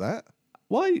about that.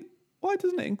 Why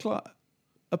doesn't it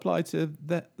apply to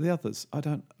the others? I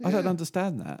don't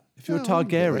understand that. If you're a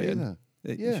Targaryen,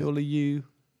 surely you.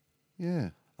 Yeah.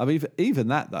 I mean, even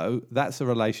that though, that's a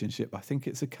relationship. I think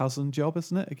it's a cousin job,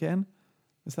 isn't it? Again,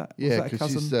 is that? Yeah, because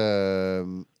because she's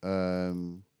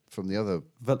from the other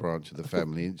branch of the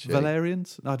family, isn't she?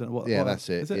 Valerians? I don't know what. Yeah, what that's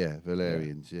it. is it. Yeah,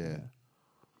 Valerians. Yeah.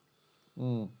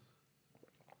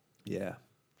 Yeah.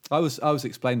 I was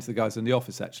explaining to the guys in the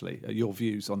office actually your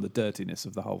views on the dirtiness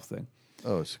of the whole thing,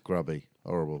 Oh, it's grubby,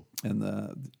 horrible. and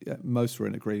most were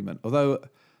in agreement. Although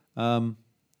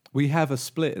we have a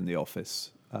split in the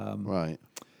office. Right.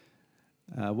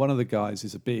 One of the guys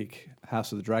is a big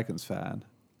House of the Dragons fan,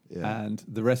 Yeah. and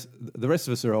the rest of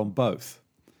us are on both.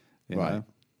 Right.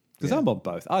 Because Yeah. I'm on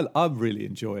both. I'm really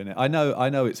enjoying it. I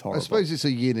know it's horrible. I suppose it's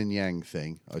a yin and yang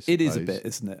thing. It is a bit,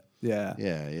 isn't it? Yeah.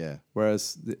 Yeah.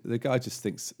 Whereas the guy just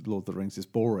thinks Lord of the Rings is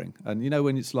boring. And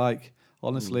when it's like,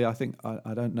 honestly, I think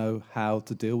I don't know how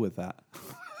to deal with that.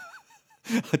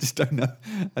 I just don't know.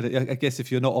 I guess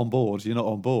if you're not on board, you're not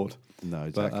on board. No,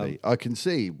 exactly. I can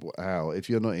see how, if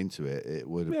you're not into it, it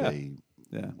would be.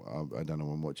 Yeah. I don't know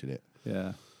when I'm watching it.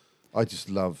 Yeah. I just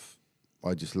love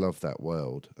that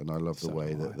world, and I love the So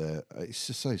way do that it's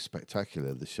just so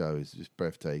spectacular. The show is just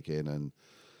breathtaking, and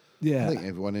Yeah. I think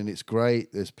everyone in it's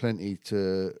great. There's plenty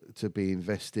to be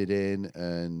invested in,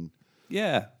 and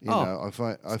Yeah. you know, I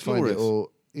find it glorious.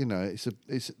 all.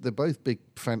 They're both big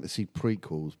fantasy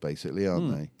prequels, basically,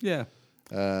 aren't they? Yeah.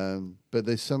 But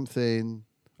there's something.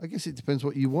 I guess it depends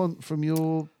what you want from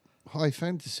your high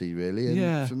fantasy, really. And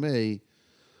Yeah. for me,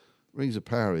 Rings of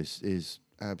Power is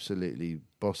absolutely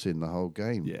bossing the whole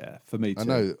game. Yeah. For me too.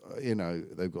 I know,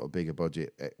 they've got a bigger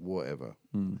budget, whatever.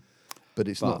 But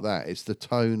it's not that. It's the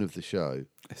tone of the show,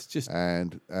 It's just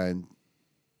and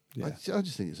yeah. I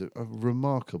just think it's a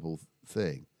remarkable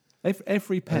thing.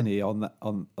 Every penny on that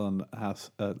on House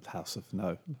of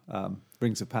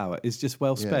Rings of Power is just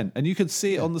well spent, and you can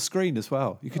see it on the screen as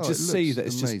well. You could just it see looks that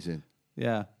it's amazing.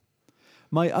 Yeah.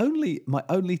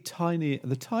 The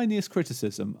tiniest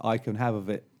criticism I can have of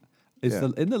it is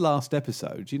in the last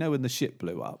episode. When the ship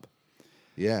blew up,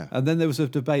 Yeah, and then there was a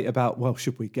debate about, well,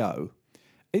 should we go?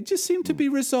 it just seemed to be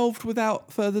resolved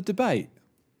without further debate.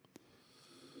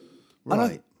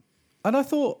 Right. And I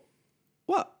thought,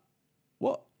 what?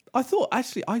 I thought,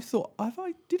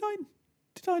 did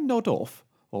I nod off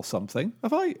or something?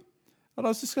 Have I? And I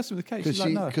was discussing with Kate. She's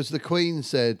like, no. Because the Queen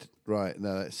said, right,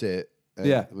 no, that's it.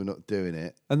 Yeah. We're not doing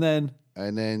it. And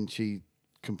then she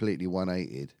completely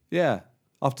 180'd. yeah,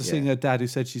 after seeing her dad who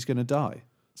said she's going to die,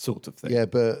 sort of thing. Yeah,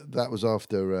 but that was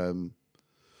after,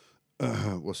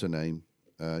 what's her name?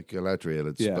 Galadriel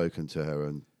had spoken to her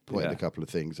and pointed a couple of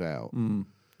things out.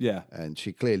 Yeah. And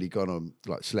she clearly gone on,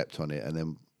 like, slept on it and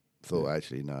then thought,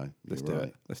 actually, no, Let's you're do right.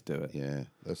 it. Let's do it. Yeah,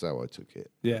 that's how I took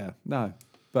it. Yeah. No.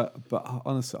 But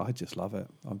honestly, I just love it.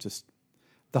 I'm just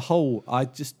the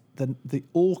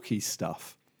orky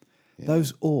stuff. Yeah.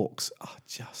 Those orcs are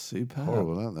just superb.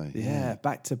 Horrible, aren't they? Yeah.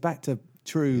 Back to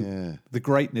true the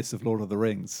greatness of Lord of the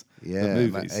Rings. Yeah, The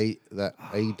movies. that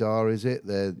Adar, is it?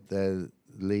 Their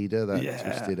leader, that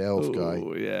twisted elf guy.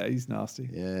 Oh yeah, he's nasty.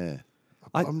 Yeah,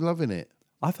 I'm loving it.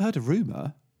 I've heard a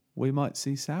rumor we might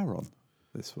see Sauron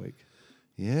this week.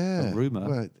 Yeah, A rumour.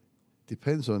 Well, it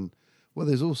depends on. Well,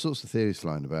 there's all sorts of theories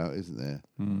flying about, isn't there?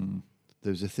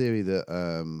 There's a theory that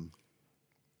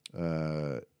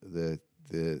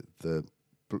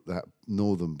that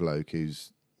northern bloke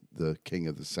who's the king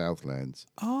of the Southlands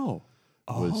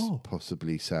was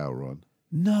possibly Sauron.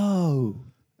 No.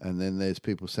 And then there's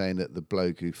people saying that the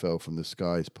bloke who fell from the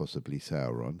sky is possibly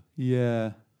Sauron.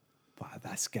 Yeah. Wow,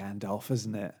 that's Gandalf,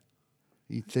 isn't it?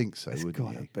 You'd think so, It's wouldn't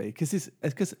got to you? be because it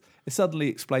suddenly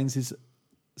explains his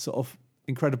sort of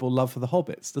incredible love for the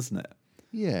hobbits, doesn't it?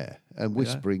 Yeah, and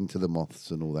whispering to the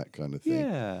moths and all that kind of thing.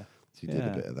 Yeah. He did a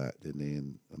bit of that, didn't he?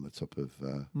 And on the top of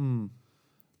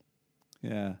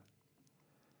Yeah.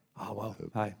 Oh well,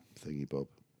 hey, Thingy Bob.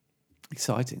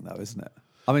 exciting though, isn't it?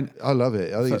 I mean, I love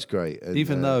it. I think it's great. And,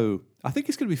 even though I think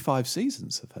it's going to be 5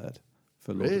 seasons, I've heard.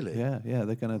 For Lord Really? Yeah,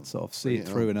 they're going to sort of see Bring it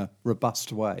it through on. in a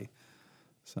robust way.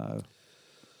 So,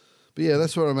 but yeah,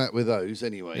 that's where I'm at with those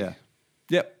anyway. yeah,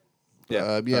 yep,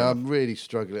 Yeah, I'm really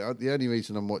struggling. The only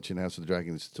reason I'm watching House of the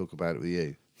Dragon is to talk about it with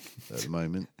you at the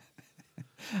moment.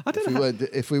 I don't know.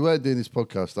 If we weren't doing this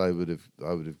podcast, I would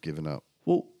have given up.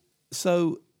 Well,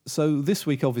 so this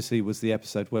week obviously was the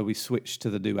episode where we switched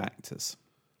to the new actors,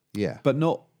 Yeah, but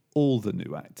not all the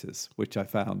new actors, which I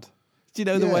found. Do you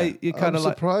know the way you kind of I'm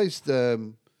like? surprised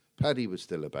Paddy was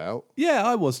still about. Yeah,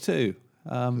 I was too.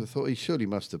 I thought he surely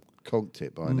must have conked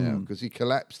it by now because he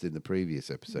collapsed in the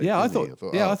previous episode. Yeah, I didn't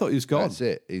thought. he? I thought he was gone. That's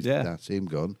it. That's him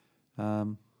gone.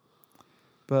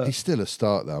 But He's still a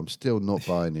start though. I'm still not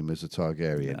buying him as a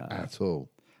Targaryen at all.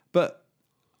 but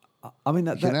I mean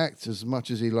He can act as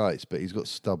much as he likes, but he's got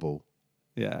stubble.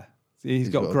 yeah, he's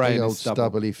got a grey big in old his stubble.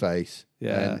 stubbly face.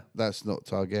 Yeah. and that's not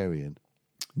Targaryen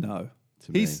No,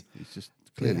 to me. he's just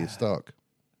clearly a Stark.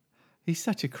 he's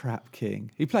such a crap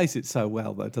king. He plays it so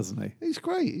well though, doesn't he? He's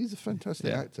great. He's a fantastic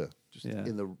Yeah. actor. Just Yeah.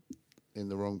 in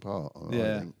the wrong part. I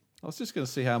Yeah. think. I was just going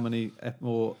to see how many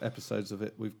more episodes of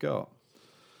it we've got.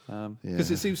 Because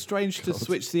Yeah. it seems strange to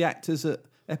switch the actors at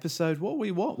episode. What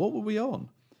were we on?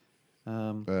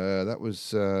 That was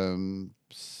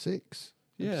 6.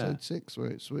 Yeah. Episode 6 where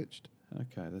it switched.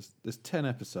 Okay, there's 10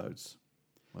 episodes.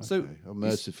 Okay. So I'm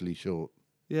mercifully short.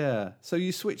 yeah, so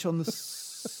you switch on the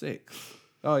 6th.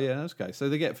 Oh yeah, okay. So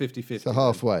they get 50-50. So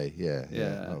halfway, yeah,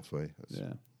 Yeah. halfway.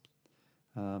 Yeah.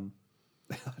 I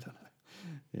don't know.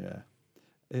 Yeah,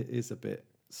 it is a bit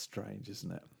strange,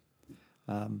 isn't it?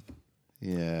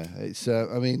 Yeah, it's.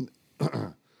 I mean,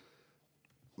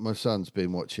 my son's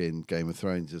been watching Game of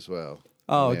Thrones as well.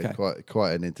 Oh, We had okay.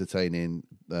 quite an entertaining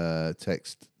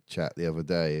text chat the other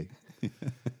day.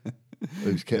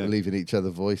 We just kept leaving each other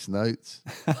voice notes.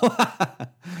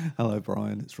 Hello,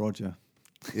 Brian. It's Roger.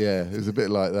 Yeah, it was a bit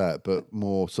like that, but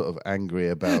more sort of angry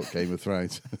about Game of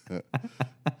Thrones.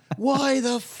 Why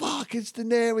the fuck is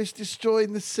Daenerys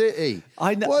destroying the city?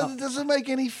 I know- Well, it doesn't make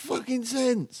any fucking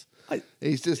sense. It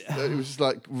was just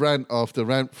like rant after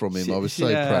rant from him. I was so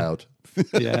Yeah. proud.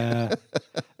 Yeah.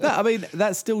 I mean,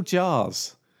 that still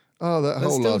jars. Oh, that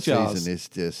whole still last jars. season is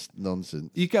just nonsense.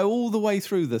 You go all the way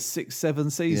through the 6-7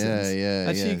 seasons. Yeah.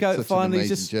 And you go Such finally an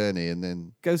amazing just journey, and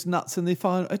then goes nuts in the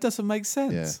final. It doesn't make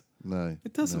sense. no,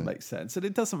 It doesn't make sense, and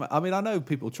it doesn't. I mean, I know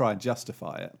people try and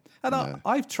justify it, and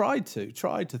I've tried to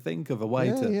think of a way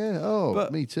to. Yeah. Oh,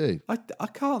 but me too. I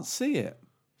can't see it.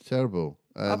 Terrible.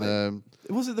 And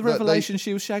Was it the But revelation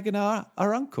she was shagging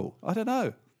her uncle? I don't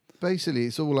know. basically,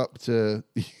 it's all up to.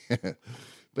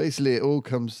 Basically, it all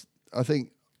comes. I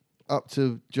think up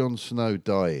to Jon Snow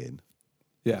dying.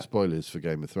 Yeah, Spoilers for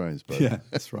Game of Thrones, but yeah,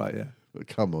 that's right. Yeah, but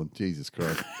come on, Jesus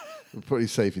Christ, we're probably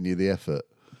saving you the effort.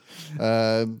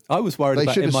 I was worried They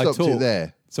about should in have my stopped talk. it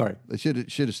there. Sorry. They should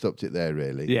have stopped it there,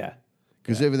 really. Yeah.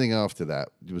 Because everything after that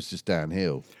was just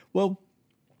downhill. Well,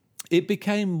 it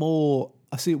became more.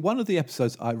 I see. One of the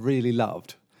episodes I really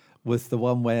loved was the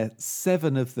one where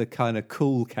 7 of the kind of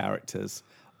cool characters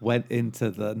went into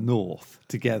the north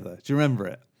together. Do you remember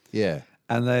it? Yeah.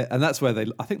 And that's where they.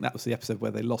 I think that was the episode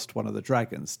where they lost one of the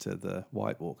dragons to the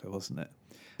White Walker, wasn't it?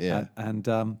 Yeah. And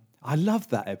I loved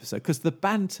that episode because the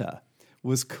banter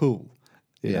was cool,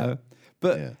 you know.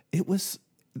 But it was.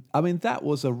 I mean, that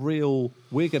was a real.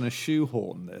 We're going to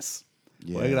shoehorn this.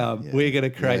 We're going to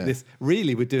create this.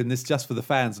 Really, we're doing this just for the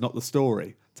fans, not the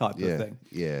story type of thing.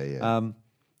 Yeah.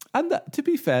 And that, to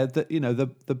be fair, that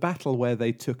the battle where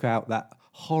they took out that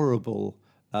horrible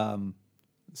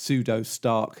pseudo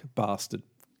Stark bastard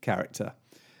character,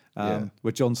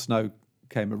 where Jon Snow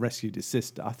came and rescued his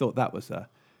sister. I thought that was a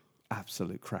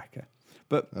absolute cracker.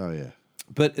 But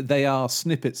but they are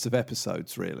snippets of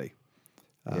episodes, really.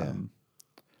 But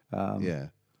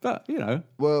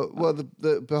Well,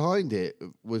 the behind it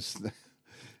was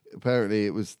apparently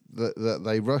it was that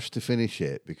they rushed to finish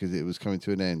it because it was coming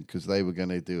to an end because they were going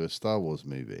to do a Star Wars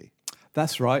movie.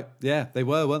 That's right. Yeah, they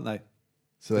were, weren't they?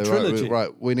 So the they trilogy. were right.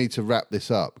 We need to wrap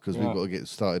this up because we've got to get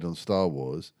started on Star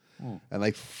Wars, and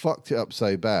they fucked it up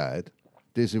so bad.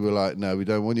 Disney were like, "No, we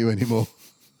don't want you anymore."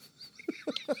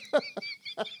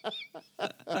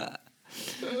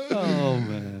 Oh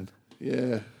man.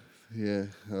 Yeah.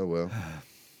 Oh well.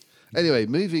 Anyway,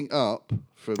 moving up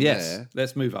from there.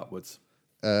 Let's move upwards.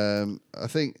 I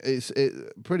think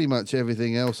it pretty much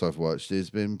everything else I've watched has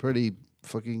been pretty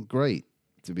fucking great,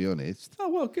 to be honest. Oh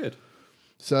well, good.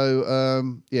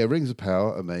 So Rings of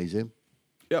Power, amazing.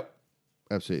 Yep.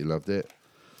 Absolutely loved it.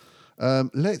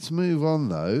 Let's move on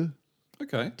though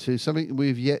Okay. to something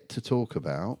we've yet to talk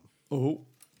about. Oh,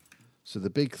 So the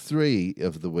big 3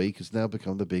 of the week has now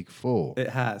become the big 4. it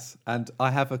has, and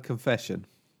I have a confession.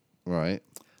 Right.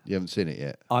 You haven't seen it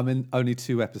yet. I'm in only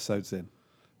 2 episodes in.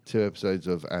 2 episodes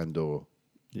of Andor.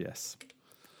 Yes.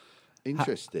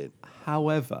 Interesting.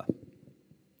 However,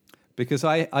 because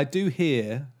I do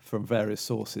hear from various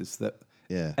sources that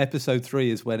episode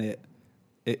 3 is when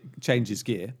it changes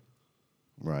gear.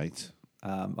 Right.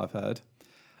 I've heard.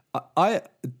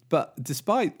 But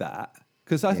despite that,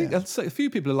 because I think a few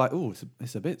people are like, oh,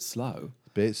 it's a bit slow.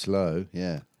 Bit slow,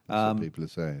 yeah. That's what people are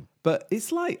saying. But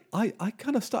it's like, I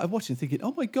kind of started watching thinking,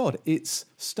 oh my God, it's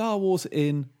Star Wars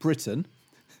in Britain.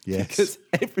 Yes. Because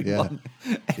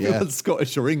everyone's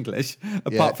Scottish or English,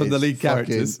 apart from the lead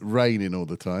characters. Raining all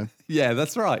the time. Yeah,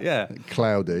 that's right, yeah.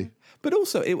 Cloudy. But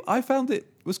also, I found it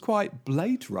was quite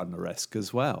Blade Runner-esque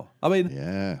as well. I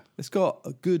mean, it's got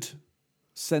a good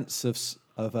sense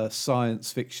of a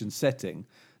science fiction setting,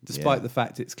 despite the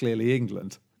fact it's clearly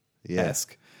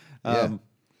England-esque.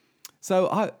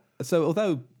 So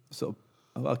although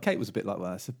Kate was a bit like,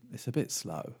 well, it's a bit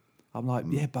slow. I'm like,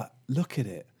 but look at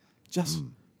it. Just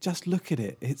look at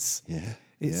it.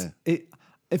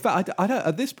 In fact, I don't.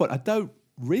 At this point, I don't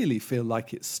really feel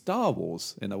like it's Star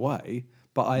Wars in a way,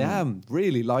 but I am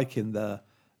really liking the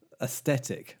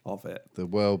aesthetic of it, the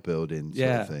world building sort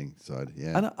of thing. Side,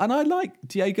 and I like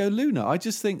Diego Luna. I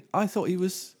thought he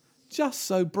was just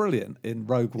so brilliant in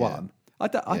Rogue One. I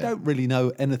don't really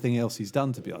know anything else he's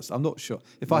done, to be honest. I'm not sure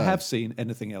if I have seen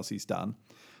anything else he's done,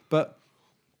 but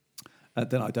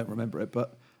then I don't remember it.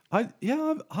 But I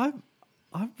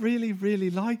really, really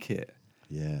like it.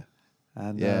 Yeah.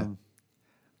 And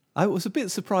I was a bit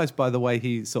surprised by the way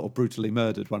he sort of brutally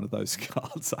murdered one of those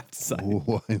guards, I have to say.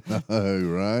 Oh, I know,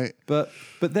 right? But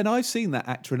then I've seen that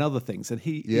actor in other things, and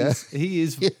he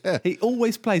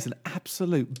always plays an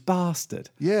absolute bastard.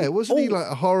 Yeah, wasn't he like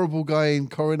a horrible guy in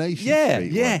Coronation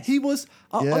Street? Yeah, he was.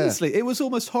 Honestly, it was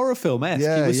almost horror film-esque.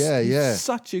 He was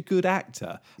such a good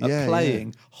actor at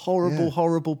playing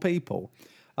horrible people.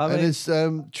 I mean, has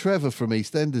Trevor from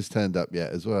EastEnders turned up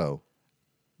yet as well?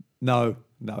 No.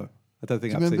 I don't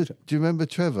think I've seen it. Do you remember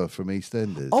Trevor from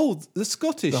EastEnders? Oh, the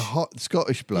Scottish. The hot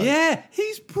Scottish bloke. Yeah,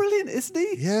 he's brilliant, isn't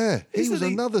he? Yeah, he was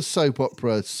another soap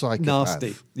opera psychopath.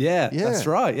 Nasty. Yeah, that's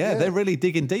right. Yeah, they're really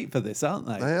digging deep for this, aren't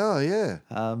they? They are, yeah.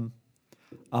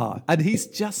 And he's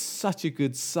just such a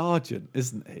good sergeant,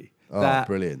 isn't he?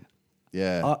 Brilliant.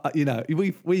 Yeah.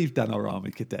 We've done our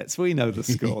army cadets. We know the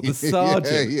score. The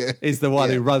sergeant is the one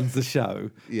who runs the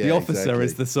show. Yeah, the officer exactly.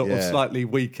 is the sort of slightly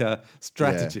weaker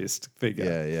strategist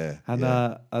figure.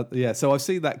 And so I've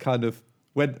seen that kind of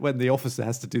when the officer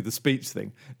has to do the speech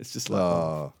thing. It's just like,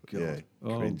 oh God,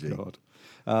 cringy.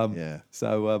 God.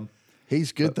 So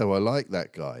he's good though. I like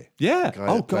that guy. Yeah.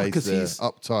 The guy because he's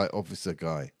uptight officer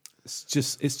guy. It's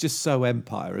just so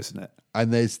Empire, isn't it?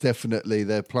 And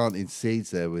they're planting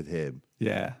seeds there with him.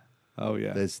 Yeah. Oh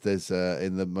yeah. There's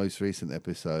in the most recent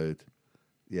episode.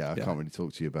 Yeah, I can't really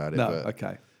talk to you about it. No. but,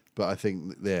 Okay. But I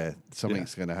think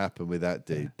something's going to happen with that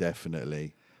dude.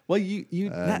 Definitely. Well,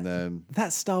 And,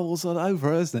 that's Star Wars all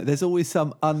over, isn't it? There's always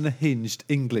some unhinged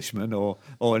Englishman, or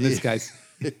in this case,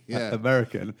 Yeah.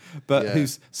 American, but Yeah.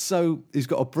 who's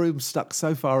got a broom stuck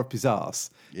so far up his arse,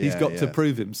 he's Yeah, got to yeah.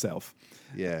 prove himself.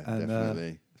 Yeah, And,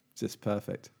 definitely. Just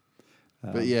perfect.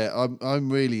 But yeah, I'm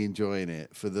really enjoying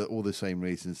it for all the same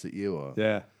reasons that you are.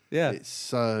 Yeah, yeah, It's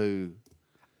so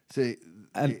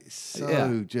And- it's so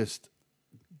yeah. just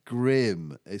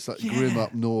grim. It's like grim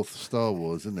up north Star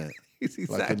Wars, isn't it? It's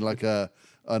exactly. Like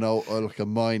a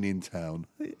mining town.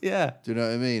 Yeah, Do you know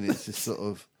what I mean? It's just sort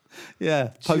of yeah.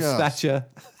 Post Thatcher,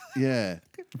 yeah.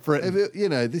 Britain. You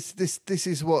know, this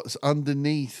is what's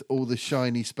underneath all the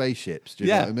shiny spaceships. Do you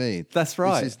know Yeah, what I mean? that's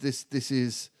right. This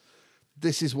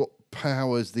is what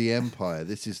powers the empire.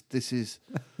 This is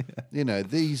you know,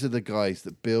 these are the guys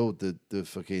that build the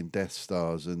fucking Death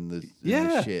Stars and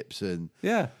the ships, and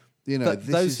Yeah, you know,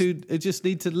 those who just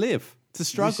need to live, to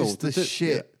struggle. This is the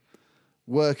shit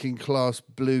working class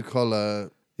blue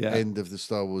collar Yeah. end of the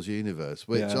Star Wars universe,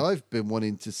 which Yeah. I've been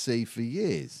wanting to see for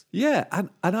years. Yeah, and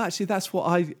actually that's what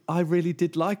I really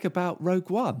did like about Rogue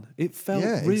One. It felt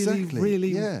Yeah, really, exactly.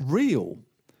 really Yeah. real.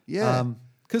 Yeah.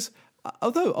 Because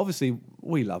although obviously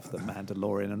we love the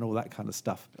Mandalorian and all that kind of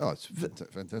stuff, Oh, it's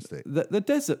fantastic. the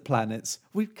desert planets,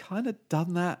 we've kind of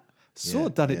done that, Yeah,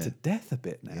 done it yeah. to death a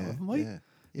bit now, Yeah, haven't we? yeah,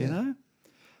 You yeah. know?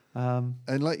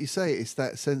 And like you say, it's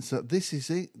that sense that this is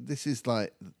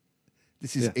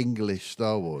Yeah. English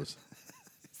Star Wars,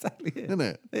 Exactly it. isn't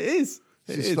it? It is.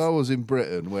 It It's is. Star Wars in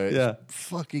Britain where it's Yeah.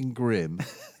 fucking grim.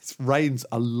 It rains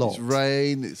a lot. It's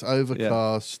rain. It's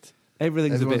overcast.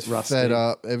 Everything's Everyone's a bit rusty. fed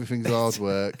up. Everything's hard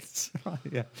work. That's right,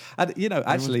 yeah. And, you know,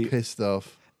 Everyone's actually, pissed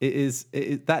off. it is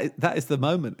that is the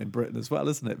moment in Britain as well,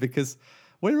 isn't it? Because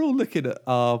we're all looking at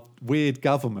our weird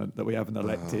government that we haven't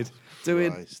elected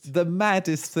doing Christ. the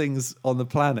maddest things on the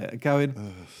planet and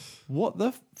going, what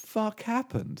the fuck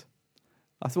happened?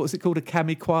 I thought, was it called a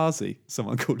kamikaze?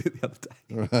 Someone called it the other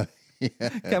day. Right. Yeah.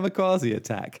 Kamikaze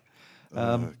attack.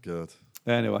 Oh God.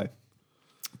 Anyway.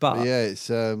 But Yeah, it's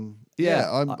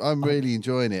Yeah, I'm really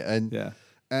enjoying it, and Yeah.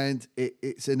 and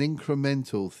it's an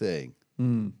incremental thing,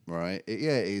 right? It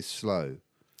is slow,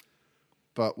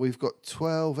 but we've got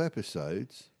 12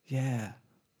 episodes. yeah.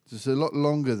 It's a lot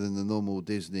longer than the normal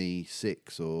Disney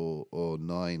 6 or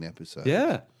 9 episodes.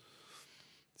 Yeah.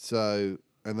 So,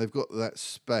 and they've got that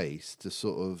space to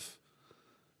sort of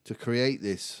to create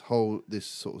this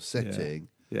sort of setting.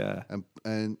 Yeah.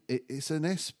 And it's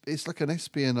like an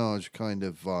espionage kind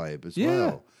of vibe as Yeah,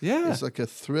 well. yeah. It's like a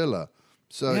thriller.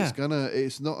 So Yeah.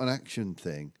 it's not an action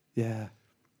thing. Yeah.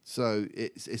 So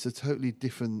it's a totally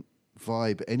different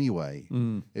vibe anyway.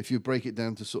 If you break it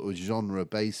down to sort of genre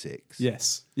basics.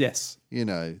 Yes. Yes. You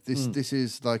know, this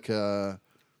is like an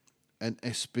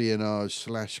espionage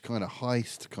 / kind of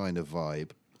heist kind of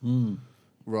vibe,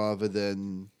 rather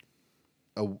than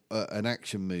an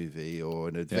action movie or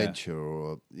an adventure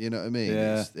or you know what I mean.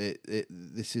 Yeah.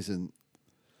 This isn't.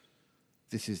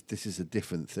 This is a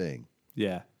different thing,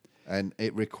 Yeah. and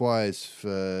it requires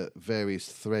for various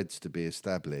threads to be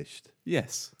established.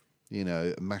 Yes. You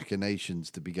know, machinations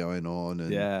to be going on,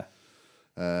 and Yeah.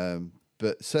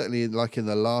 But certainly, like in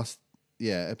the last,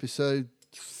 episode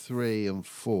 3 and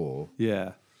 4,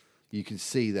 Yeah. you can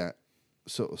see that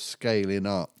sort of scaling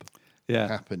up Yeah.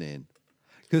 happening.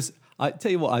 Because I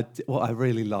tell you what I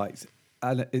really liked,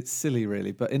 and it's silly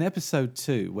really, but in episode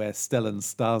 2 where Stellan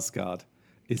Skarsgård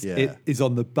is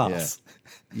on the bus,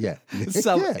 Yeah,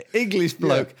 some yeah. English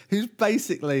bloke who's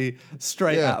basically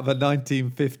straight Yeah. out of a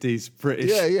 1950s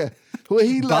British. Yeah. Well,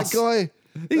 Bus.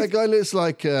 that guy looks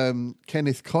like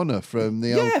Kenneth Connor from the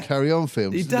Yeah. old Carry On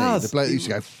films. He doesn't does. The bloke who used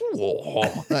to go,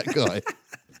 "Whoa," that guy.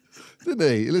 Didn't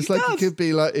he? It looks like he does. could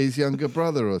be like his younger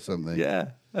brother or something.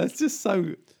 Yeah. It's just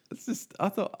so. It's just. I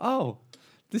thought, oh,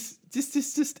 this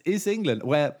just is England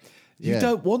where. You Yeah.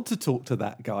 don't want to talk to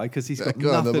that guy because he's got That guy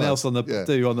on the nothing bus. else on the Yeah.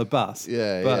 do on the bus.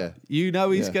 Yeah, but yeah. you know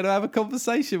he's Yeah. going to have a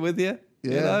conversation with you.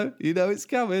 Yeah. You know it's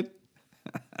coming.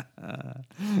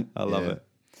 I love it.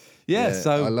 Yeah,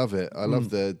 so I love it. I love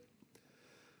the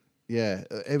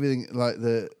everything like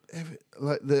that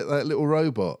little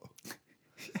robot.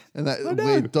 And that know.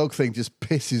 weird dog thing just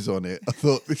pisses on it. I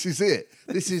thought, this is it.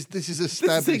 This is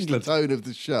established the England. tone of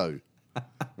the show,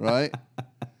 right?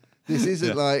 This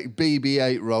isn't like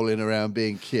BB-8 rolling around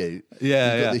being cute.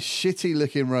 Yeah, You've got yeah. this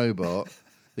shitty-looking robot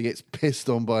that gets pissed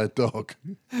on by a dog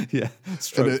yeah,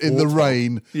 in the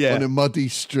rain Yeah. on a muddy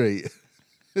street.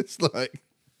 It's like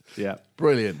Yeah,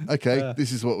 brilliant. Okay,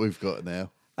 this is what we've got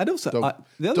now. And also, Dog,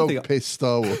 the other dog thing, piss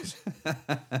Star Wars.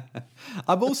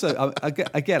 I'm also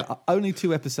again only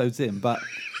 2 episodes in, but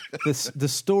the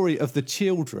story of the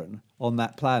children on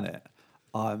that planet,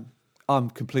 I'm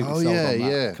completely sold on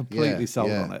that. Completely sold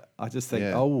on it. I just think,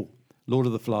 oh, Lord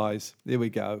of the Flies, here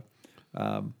we go.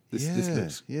 This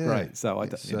looks great. So I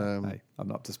don't, hey, I'm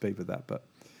not up to speed with that, but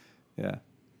yeah.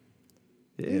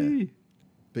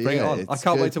 But Bring it on. I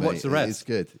can't wait to watch the rest. It's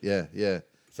good. Yeah.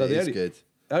 So it's good.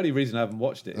 The only reason I haven't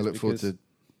watched it is I look forward to.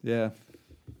 Yeah.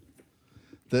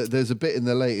 There's a bit in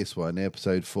the latest one,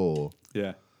 episode 4,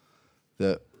 Yeah.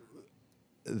 that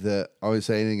I won't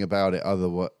say anything about it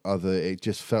other it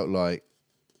just felt like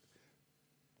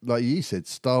you said,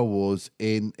 Star Wars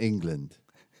in England.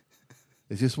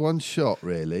 It's just one shot,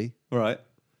 really. Right.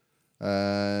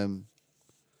 And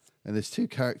there's 2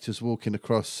 characters walking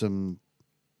across some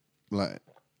like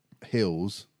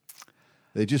hills.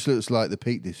 It just looks like the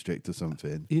Peak District or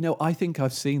something. You know, I think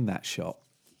I've seen that shot.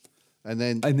 And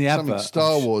then in the something advert,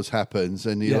 Star Wars happens,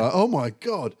 and you're like, "Oh my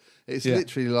god!" It's Yeah.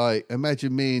 literally like,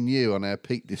 imagine me and you on our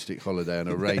Peak District holiday on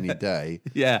a rainy day,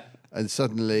 Yeah. and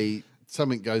suddenly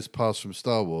something goes past from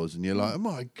Star Wars, and you're like, "Oh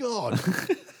my god!"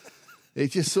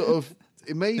 It just sort of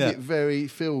made it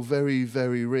feel very,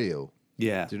 very real.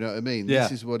 Yeah. Do you know what I mean? Yeah.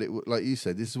 This is what it like you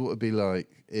said. This is what it'd be like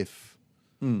if,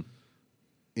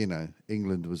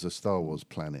 England was a Star Wars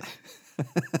planet.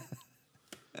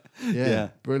 Yeah.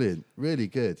 Brilliant, really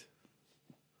good.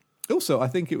 Also, I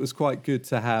think it was quite good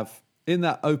to have in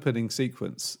that opening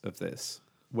sequence of this,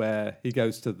 where he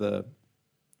goes to the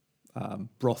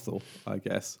brothel, I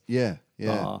guess. Yeah.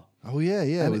 Bar. Oh yeah,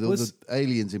 And with it all was- the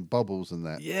aliens in bubbles and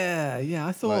that. Yeah.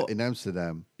 I thought. Like in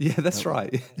Amsterdam. Yeah, that's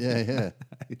right. Yeah.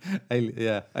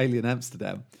 Alien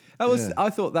Amsterdam. I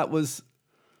thought that was.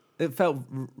 It felt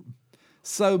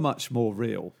so much more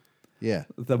real Yeah.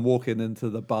 than walking into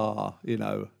the bar,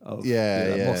 of Mos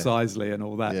Eisley and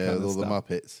all that Yeah, kind with of all stuff.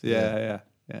 the Muppets. Yeah.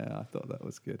 I thought that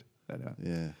was good.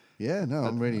 Anyway. Yeah, no,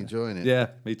 I'm really enjoying it. Yeah,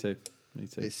 me too.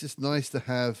 It's just nice to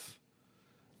have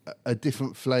a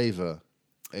different flavour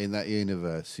in that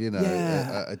universe,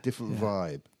 a different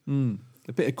vibe.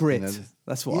 A bit of grit.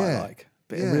 That's what I like.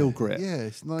 A bit of real grit. Yeah,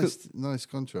 it's nice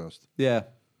contrast. Yeah.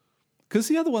 Because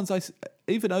the other ones,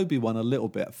 even Obi-Wan a little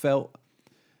bit, felt,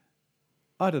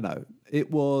 I don't know, I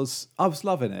was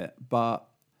loving it, but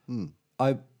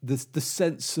the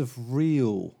sense of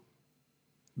real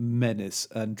menace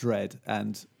and dread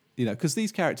and, because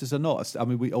these characters are not, I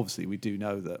mean, we do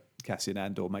know that Cassian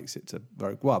Andor makes it to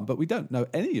Rogue One, but we don't know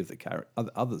any of the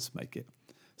others make it.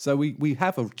 So we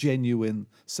have a genuine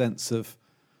sense of,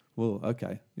 well,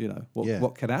 okay,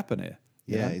 what can happen here?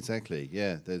 Yeah, exactly.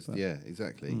 Yeah,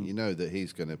 exactly. You know that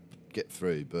he's going to get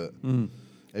through, but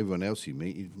everyone else you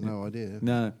meet, you've no idea.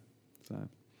 No. So,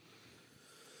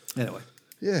 anyway.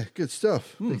 Yeah, good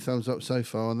stuff. Big thumbs up so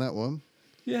far on that one.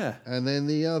 Yeah. And then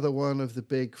the other one of the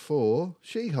big 4,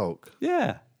 She-Hulk.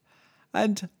 Yeah.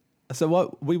 And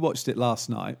so we watched it last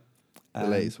night. The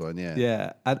latest one, yeah.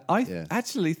 Yeah. And I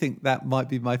actually think that might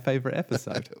be my favourite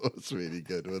episode. It was really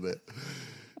good, wasn't it?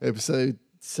 Episode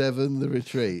 7, The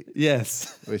Retreat.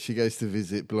 Yes. Where she goes to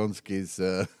visit Blonsky's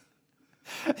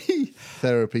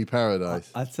therapy paradise.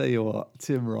 I tell you what,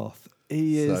 Tim Roth,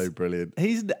 he is so brilliant.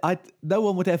 No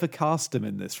one would ever cast him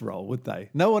in this role, would they?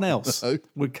 No one else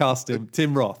would cast him.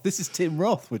 Tim Roth. This is Tim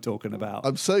Roth we're talking about.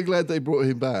 I'm so glad they brought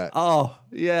him back. Oh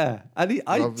yeah, and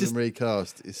rather than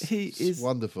recast. He is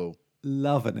wonderful.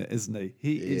 Loving it, isn't he?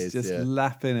 He is just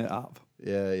lapping it up.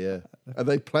 Yeah. And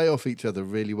they play off each other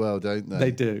really well, don't they?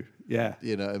 They do. Yeah.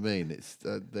 You know what I mean? It's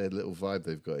their little vibe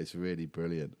they've got. It's really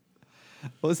brilliant.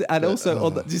 What was it? And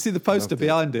also, do you see the poster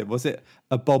behind him? Was it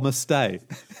a bomber stay?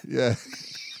 Yeah.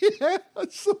 Yeah, I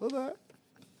saw that.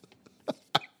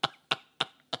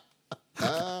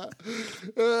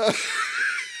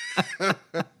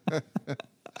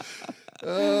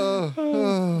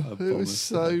 It was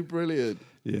so brilliant.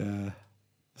 Yeah.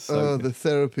 The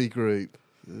therapy group.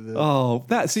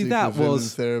 That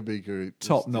was therapy group.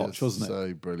 Top notch, wasn't it?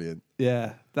 So brilliant.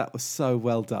 Yeah, that was so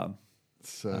well done.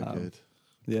 So good.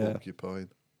 Yeah.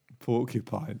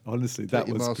 Porcupine. Honestly, that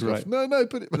was great. Off. No,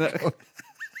 put it back on.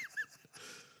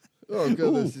 Oh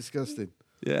god, that's disgusting.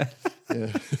 Yeah.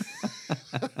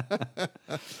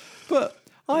 But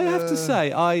I have to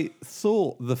say, I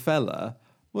thought the fella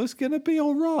was going to be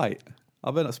all right.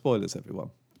 I better not spoilers,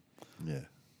 everyone. Yeah.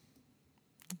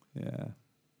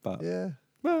 But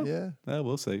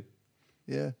we'll see.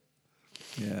 Yeah.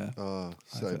 Oh,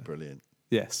 so brilliant.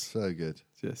 Yes. So good.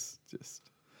 Just,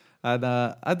 and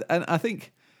I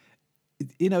think,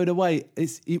 in a way,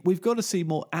 we've got to see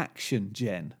more action,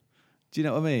 Jen. Do you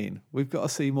know what I mean? We've got to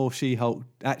see more She-Hulk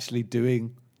actually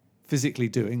doing physically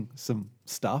doing some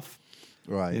stuff,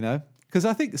 Right. you know? Because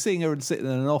I think seeing her sitting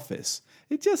in an office,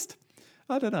 it just,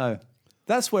 I don't know.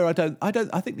 That's where I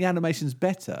think the animation's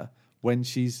better when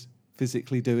she's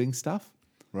physically doing stuff.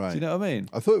 Right. Do you know what I mean?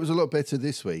 I thought it was a lot better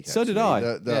this week. So did actually.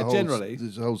 I. The Yeah, whole, generally.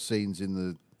 There's whole scenes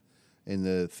in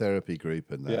the therapy group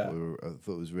and that Yeah. I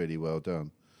thought was really well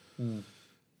done.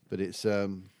 But it's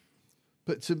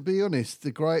but to be honest,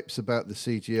 the gripes about the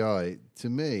CGI, to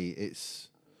me,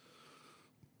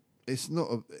 it's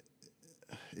not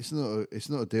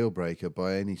a deal breaker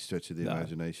by any stretch of the No.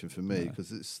 imagination for me,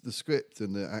 because it's the script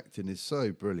and the acting is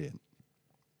so brilliant.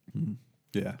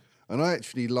 Yeah. And I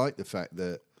actually like the fact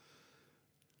that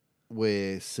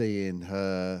we're seeing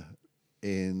her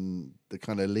in the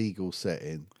kind of legal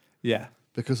setting, Yeah.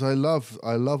 because I love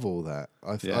all that.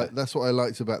 Yeah. That's what I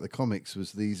liked about the comics,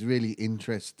 was these really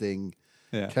interesting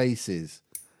Yeah. cases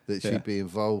that she'd Yeah. be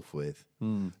involved with.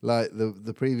 Like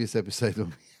the previous episode when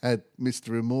we had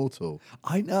Mr. Immortal.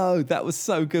 I know. That was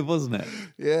so good, wasn't it?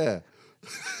 Yeah.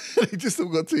 He just all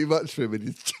got too much for him and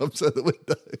he jumps out the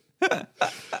window.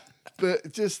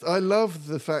 But just, I love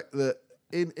the fact that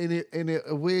in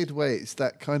a weird way, it's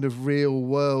that kind of real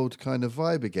world kind of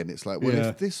vibe again. It's like, well,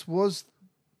 Yeah.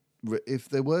 if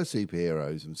there were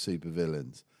superheroes and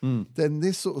supervillains, then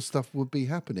this sort of stuff would be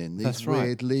happening. These That's right.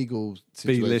 weird legal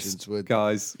situations B-list would,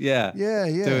 guys. Yeah. Yeah,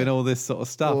 yeah. Doing all this sort of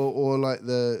stuff. or like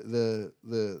the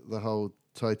whole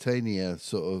Titania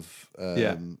sort of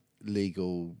Yeah.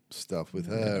 legal stuff with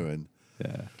her, and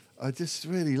Yeah. I just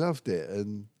really loved it,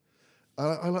 and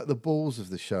I like the balls of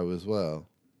the show as well.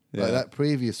 Like Yeah. that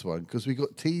previous one, because we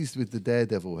got teased with the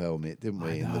Daredevil helmet, didn't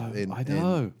we? I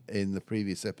know. In the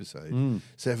previous episode.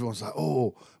 So everyone's like,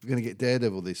 "Oh, we're going to get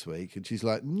Daredevil this week," and she's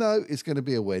like, "No, it's going to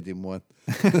be a wedding one."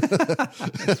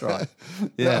 That's right.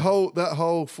 Yeah. That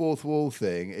whole fourth wall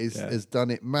thing has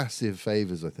done it massive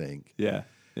favors, I think. Yeah.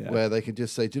 Yeah. Where they can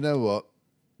just say, "Do you know what?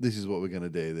 This is what we're going to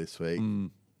do this week," and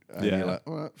Yeah. you're like,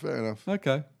 "All right, fair enough."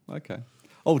 Okay.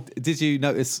 Oh, did you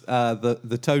notice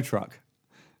the tow truck?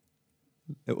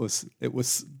 It was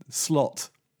Slot.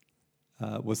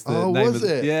 Was the Oh, name was of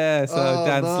it? Yeah, so Oh,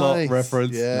 Dan Slott nice.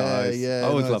 reference. Yeah, Nice. yeah. I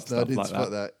always nice. love No, I stuff did like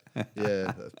spot that.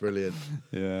 Yeah, that's brilliant.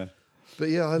 Yeah. But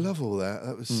yeah, I love all that.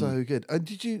 That was so good. And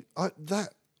did you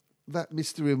that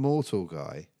Mr. Immortal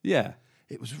guy? Yeah.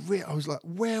 It was real. I was like,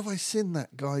 where have I seen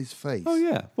that guy's face? Oh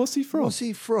yeah. What's he from? What's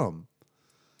he from?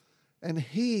 And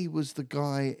he was the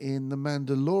guy in The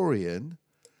Mandalorian.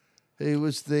 Who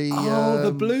was the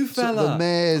the blue sort of fella. the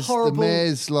mayor's Horrible.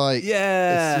 like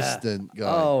Yeah. assistant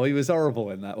guy. Oh, he was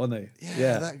horrible in that, wasn't he?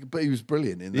 yeah. But he was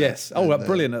brilliant in that. Yes. Oh, And,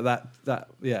 brilliant at that. That.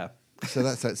 Yeah. So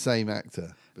that's that same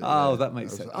actor. But, Oh, that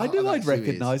makes sense. I knew I'd that's who he is.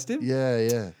 recognised him. Yeah,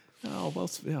 yeah. Oh well.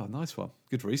 Yeah. Nice one.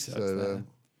 Good research So, there.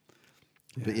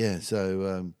 But yeah,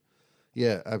 so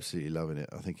yeah, absolutely loving it.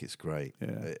 I think it's great.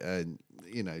 Yeah. And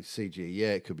you know, CG,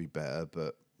 yeah, it could be better,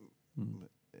 but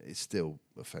it's still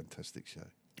a fantastic show.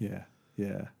 Yeah.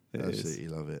 Yeah. It is. Absolutely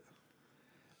love it.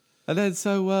 And then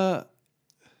so,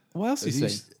 what else have you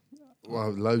seen?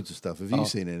 Well, loads of stuff. Have you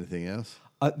seen anything else?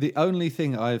 The only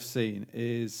thing I've seen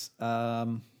is what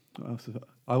else have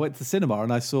I went to the cinema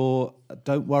and I saw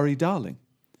Don't Worry, Darling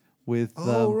with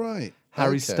Right.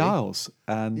 Harry Okay. Styles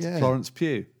and Yeah. Florence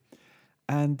Pugh.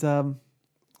 And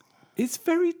it's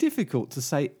very difficult to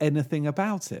say anything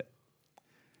about it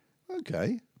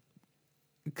Okay.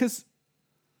 because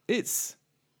it's,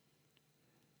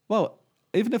 well,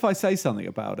 even if I say something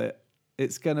about it,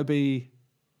 it's going to be,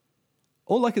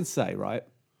 all I can say, right?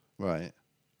 Right.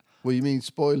 Well, you mean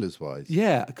spoilers wise?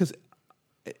 Yeah, because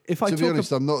if I To talk be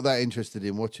honest, I'm not that interested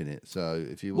in watching it. So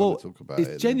if you want to talk about it, it's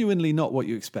then- genuinely not what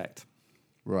you expect.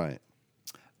 right.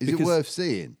 Is it Because- worth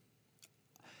seeing?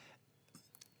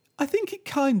 I think it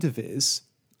kind of is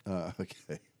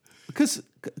Okay.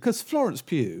 because Florence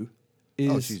Pugh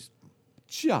is she's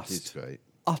just great.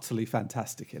 utterly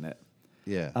fantastic in it.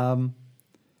 Yeah.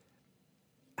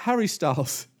 Harry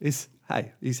Styles he's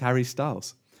Harry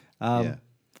Styles. Yeah.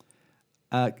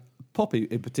 Poppy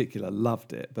in particular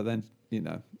loved it, but then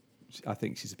I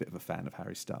think she's a bit of a fan of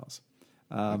Harry Styles.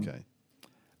 Okay.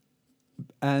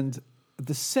 And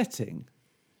the setting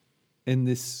in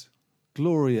this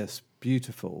glorious,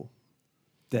 beautiful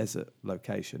desert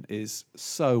location is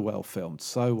so well filmed,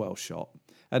 so well shot.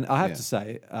 And I have Yeah. to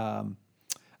say,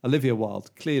 Olivia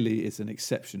Wilde clearly is an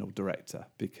exceptional director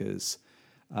because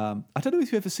I don't know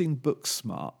if you've ever seen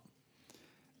Booksmart.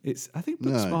 I think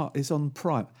No. Booksmart is on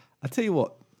Prime. I tell you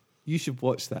what, you should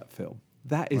watch that film.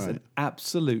 That is an Right.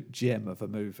 absolute gem of a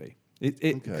movie.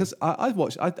 Okay. Because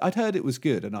I'd heard it was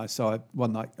good, and I saw it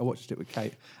one night. I watched it with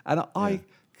Kate, and I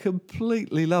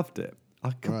completely loved it. I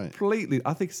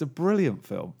think it's a brilliant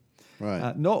film.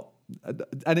 Right. Not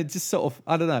and it just sort of,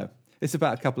 I don't know. It's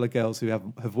about a couple of girls who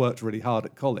have worked really hard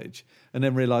at college and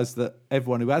then realised that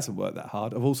everyone who hasn't worked that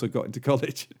hard have also got into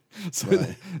college.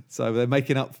 So they're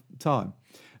making up time.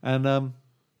 And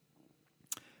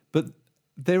but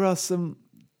there are some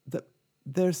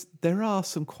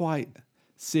quite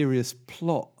serious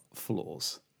plot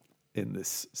flaws in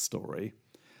this story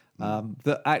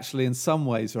that actually in some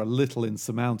ways are a little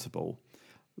insurmountable.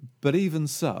 But even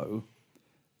so,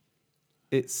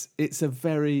 It's a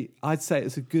very, I'd say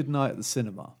it's a good night at the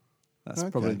cinema. That's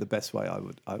probably the best way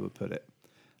I would put it.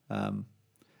 And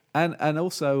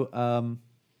also,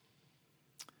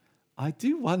 I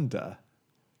do wonder,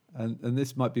 and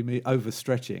this might be me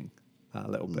overstretching a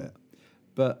little bit,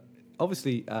 but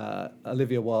obviously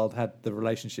Olivia Wilde had the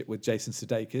relationship with Jason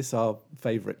Sudeikis, our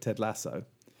favourite Ted Lasso.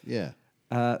 Yeah.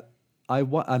 And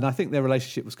I think their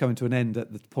relationship was coming to an end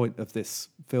at the point of this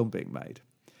film being made.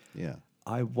 Yeah.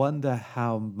 I wonder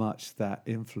how much that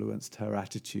influenced her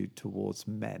attitude towards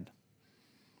men.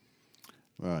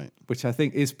 Right. Which I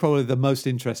think is probably the most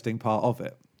interesting part of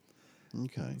it.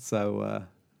 Okay. So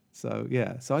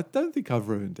yeah. So I don't think I've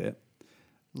ruined it.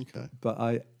 Okay. But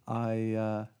I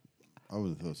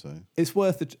wouldn't have thought so. it's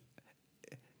worth it.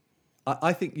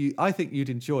 I think you'd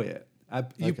enjoy it.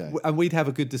 Okay. And we'd have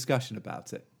a good discussion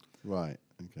about it. Right.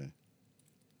 Okay.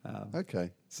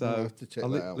 Okay. So I'll have to check I'll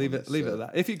that out leave when it at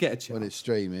that. If you get a chance. when it's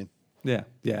streaming. Yeah.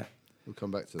 We'll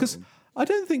come back to that. Because One. I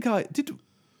don't think I did.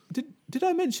 Did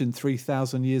I mention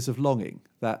 3,000 Years of Longing,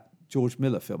 that George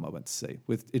Miller film I went to see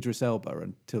with Idris Elba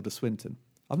and Tilda Swinton?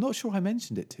 I'm not sure I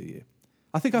mentioned it to you.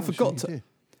 I think I forgot sure you to. did.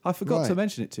 I forgot to Right.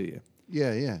 mention it to you.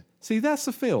 Yeah. See, that's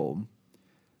a film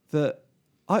that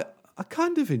I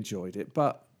kind of enjoyed it,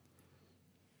 but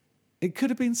it could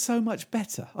have been so much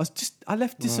better. I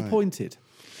left disappointed,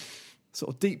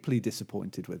 sort of deeply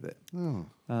disappointed with it. Oh.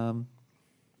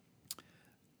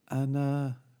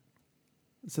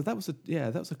 So that was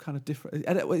a kind of different.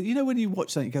 And you know, when you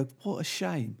watch something, you go, "What a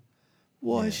shame!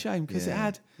 What a shame!" Because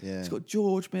it's got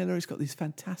George Miller, it's got these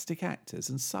fantastic actors,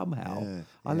 and somehow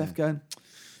I left going,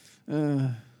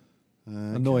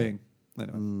 annoying.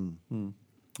 Anyway, no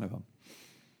fun.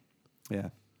 Yeah.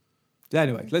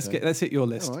 Anyway, let's hit your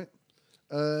list. All right.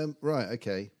 Right.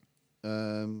 Okay.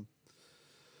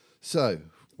 So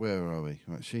where are we?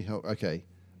 Right. She-Hulk. Okay.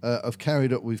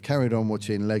 We've carried on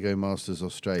watching Lego Masters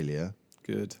Australia.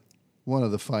 Good. One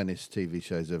of the finest TV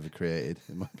shows ever created,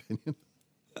 in my opinion.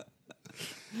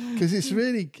 Because it's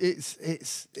really,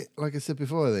 it's like I said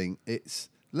before. I think it's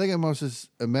Lego Masters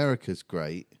America's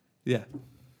great. Yeah.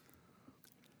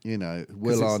 You know,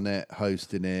 Will Arnett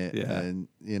hosting it, Yeah. and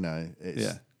you know,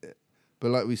 it's. But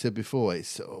like we said before, it's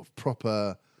sort of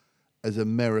proper, as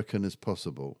American as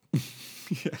possible.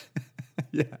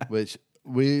 Yeah. Which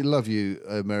we love you,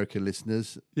 American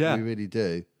listeners. Yeah. We really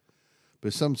do.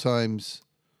 But sometimes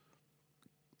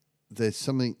there's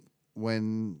something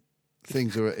when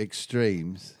things are at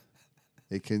extremes.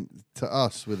 It can, to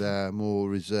us, with our more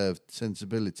reserved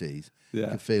sensibilities, it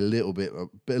can feel a little bit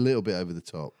over the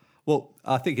top. Well,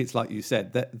 I think it's like you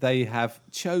said, that they have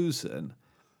chosen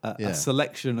a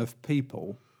selection of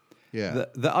people. Yeah.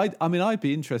 That I'd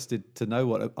be interested to know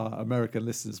what our American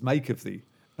listeners make of the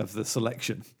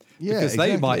selection. Yeah, because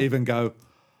they might even go,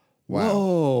 Wow.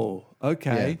 "Whoa,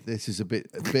 okay." Yeah, this is a bit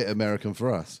American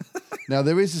for us. Now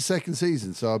there is a second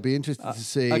season, so I'll be interested to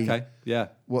see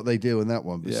what they do on that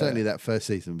one. But certainly that first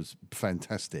season was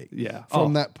fantastic. Yeah.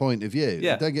 From that point of view.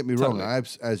 Yeah, Don't get me wrong.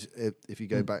 totally. If you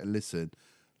go back and listen,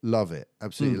 love it.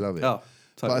 Absolutely love it. Oh,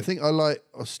 But totally. I think I like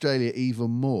Australia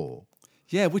even more.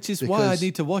 Yeah, which is why I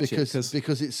need to watch it.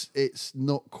 Because it's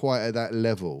not quite at that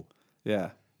level.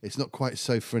 Yeah. It's not quite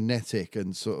so frenetic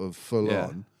and sort of full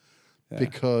on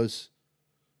because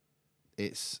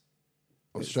it's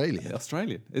Australia. It's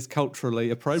Australian. It's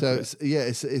culturally appropriate. So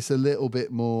it's a little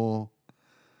bit more.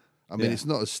 I mean, it's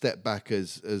not a step back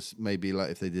as maybe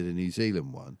like if they did a New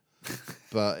Zealand one,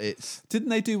 but it's. Didn't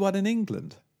they do one in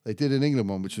England? They did an England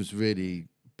one, which was really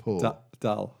poor.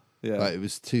 Dull. Yeah. Like it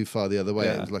was too far the other way.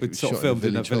 Yeah. It was like But it was sort shot of filmed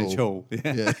in a village hall.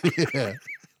 Yeah.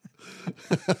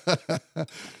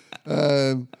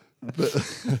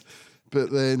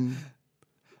 But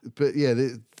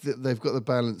they've got the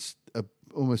balance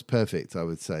almost perfect, I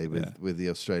would say, with the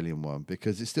Australian one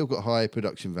because it's still got high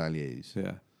production values.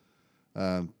 Yeah.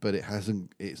 But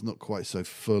it's not quite so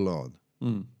full on.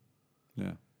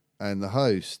 Yeah. And the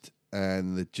host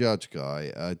and the judge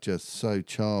guy are just so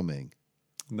charming.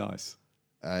 Nice.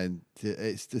 And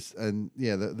it's just,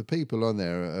 the people on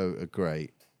there are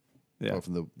great. Yeah. Apart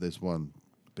from there's one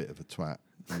bit of a twat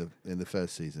in the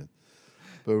first season.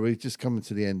 But we've just come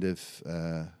to the end of,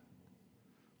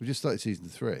 we just started season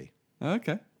 3.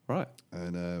 Okay. Right.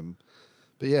 And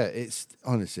but yeah, it's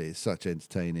honestly it's such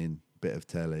entertaining bit of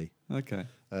telly. Okay.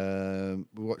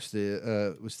 We watched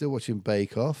we're still watching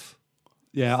Bake Off.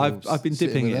 Yeah, I've been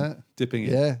Sitting dipping with in. that? Dipping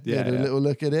in. Yeah, Yeah. had a little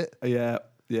look at it. Yeah.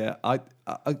 Yeah. I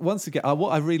once again, what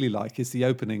I really like is the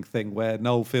opening thing where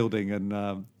Noel Fielding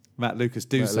and Matt Lucas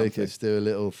do Matt something. Lucas do a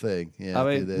little thing. Yeah, I do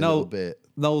mean, their little bit.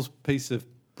 Noel's piece of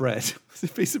bread, it's a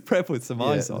piece of bread with some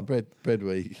eyes Yeah, on. bread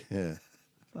week. Yeah.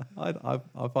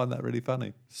 I find that really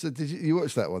funny. So did you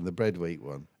watch that one, the bread week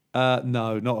one?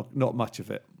 No, not much of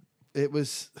it.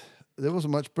 There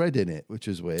wasn't much bread in it, which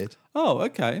was weird. Oh,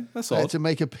 okay, that's They had odd. to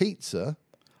make a pizza,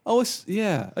 Oh,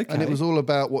 yeah, okay. and it was all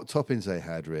about what toppings they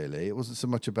had. Really, it wasn't so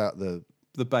much about the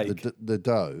bake. the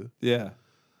dough. Yeah.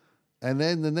 And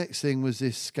then the next thing was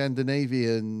this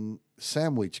Scandinavian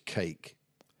sandwich cake.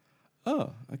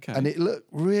 Oh, okay. And it looked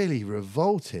really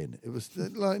revolting. It was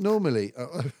like normally,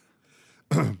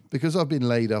 because I've been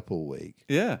laid up all week,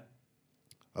 yeah,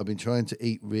 I've been trying to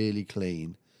eat really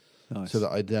clean nice. so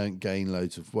that I don't gain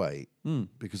loads of weight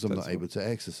because I'm not sensible. able to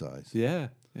exercise. Yeah,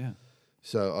 yeah.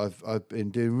 So I've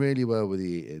been doing really well with the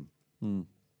eating.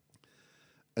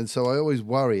 And so I always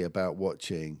worry about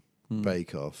watching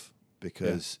Bake Off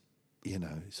because, you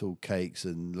know, it's all cakes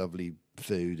and lovely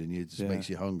food and it just Yeah. makes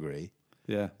you hungry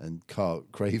Yeah, and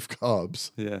crave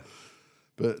carbs. yeah.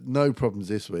 But no problems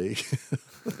this week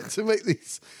to make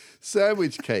these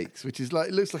sandwich cakes, which is like,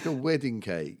 it looks like a wedding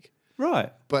cake,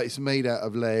 Right, but it's made out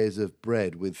of layers of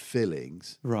bread with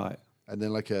fillings right. and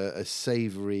then like a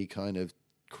savory kind of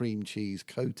cream cheese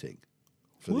coating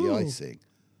for Whoa. the icing.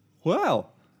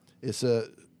 Well, It's a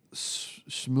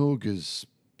smorgas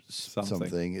Something.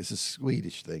 something. It's a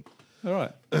Swedish thing. all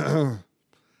right.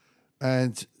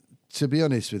 And to be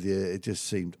honest with you, it just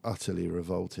seemed utterly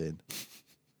revolting.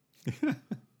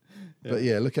 But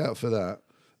yeah, look out for that.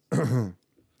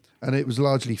 And it was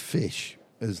largely fish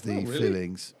as the really?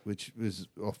 fillings, which was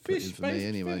off-putting for me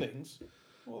anyway. fillings.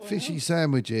 Fishy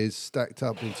sandwiches stacked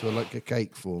up into like a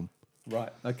cake form.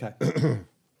 Right. Okay.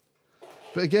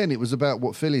 But again, it was about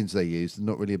what fillings they used and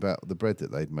not really about the bread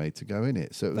that they'd made to go in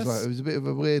it. So it was That's- like, it was a bit of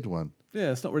a weird one.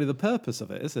 Yeah, it's not really the purpose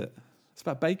of it, is it? It's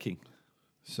about baking.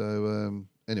 So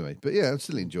anyway, but yeah, I'm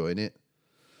still enjoying it.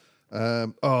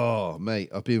 Oh, mate,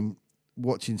 I've been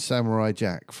watching Samurai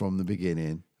Jack from the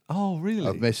beginning. Oh, really?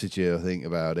 I've messaged you, I think,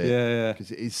 about it. Yeah, yeah.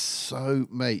 Because it is so,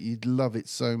 mate, you'd love it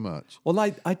so much. Well, I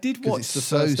did Because watch it's the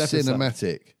so first episode.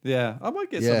 cinematic. Yeah, I might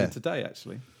get Yeah. something today,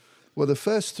 actually. Well, the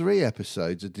first 3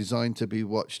 episodes are designed to be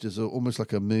watched as almost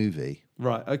like a movie.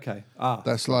 Right. Okay. Ah.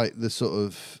 That's like the sort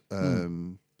of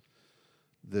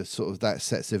that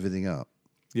sets everything up.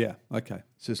 Yeah. Okay.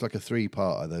 So it's like a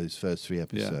 3-part of those first 3 Yeah.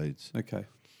 episodes. Okay.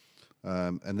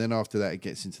 And then after that, it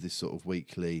gets into this sort of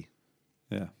weekly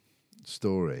Yeah.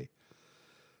 story.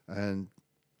 And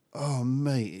oh,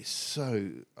 mate, it's so,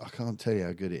 I can't tell you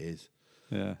how good it is.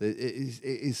 Yeah. It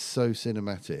is so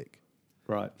cinematic.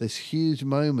 Right. There's huge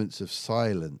moments of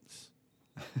silence,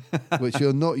 which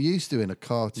you're not used to in a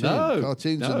cartoon. No,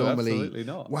 Cartoons no, are absolutely normally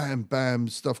not. wham, bam,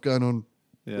 stuff going on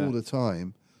Yeah. all the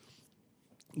time.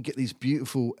 You get these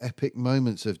beautiful, epic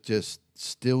moments of just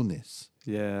stillness.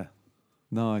 Yeah.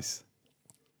 Nice.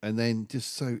 And then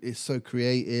it's so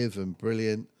creative and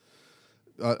brilliant.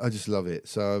 I just love it.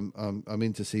 So I'm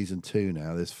into season 2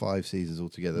 now. There's 5 seasons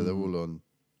altogether. They're all on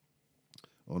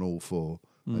all 4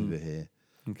 over here.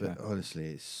 Okay. But honestly,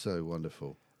 it's so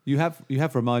wonderful. You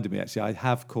have reminded me, actually. I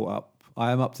have caught up.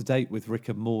 I am up to date with Rick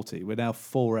and Morty. We're now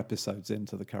 4 episodes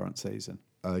into the current season.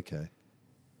 Okay.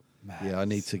 Man, Yeah, I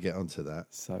need to get onto that.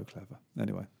 so clever.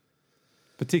 Anyway,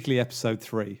 particularly episode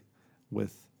 3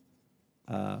 with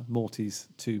Morty's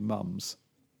 2 mums.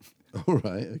 All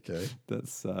right. Okay.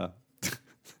 That's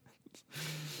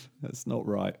that's not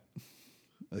right.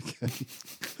 Okay.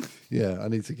 Yeah, I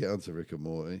need to get onto Rick and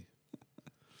Morty.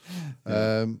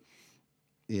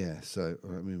 Yeah. So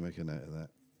let me make a note of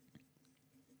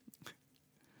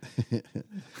that.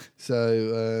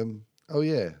 So, oh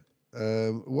yeah,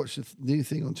 watch the new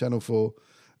thing on Channel 4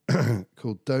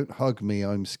 called "Don't Hug Me,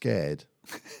 I'm Scared."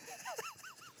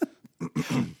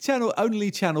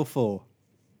 Channel 4.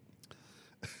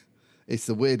 It's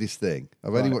the weirdest thing. I've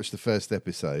only Right. watched the first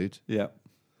episode, Yeah.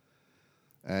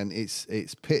 and it's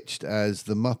pitched as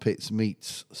the Muppets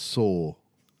meets Saw,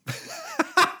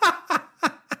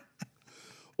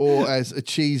 or as a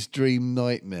cheese dream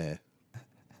nightmare.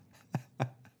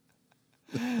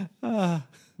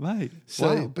 Mate.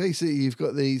 So wow. basically, you've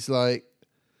got these like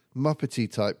Muppety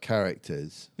type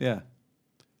characters Yeah.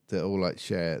 that all like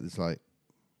share. There's like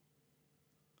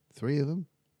 3 of them,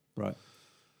 Right.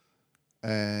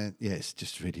 and yeah, it's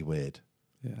just really weird.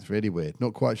 Yeah. It's really weird.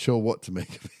 Not quite sure what to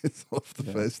make of it off the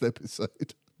first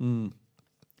episode.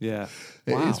 Yeah.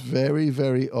 It Wow. is very,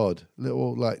 very odd.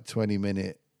 Little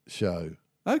 20-minute show.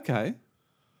 Okay.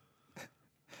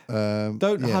 Don't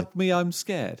yeah. hug me, I'm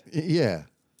scared. Yeah,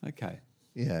 Okay.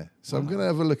 yeah. So I'm going to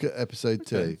have a look at episode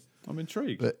 2. I'm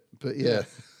intrigued. But yeah.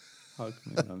 Hug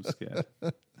me, I'm scared.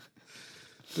 But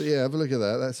yeah, have a look at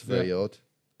that. That's very odd.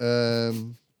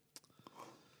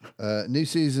 New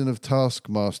season of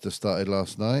Taskmaster started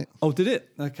last night. Oh, did it?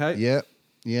 Okay. Yeah.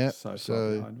 So far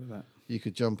So behind with that. you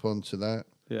could jump onto that.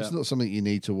 Yeah. It's not something you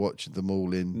need to watch them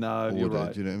all in No, order. you're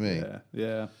right. Do you know what I mean?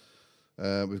 Yeah.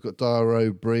 We've got Dara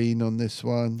O'Brien on this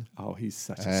one. Oh, he's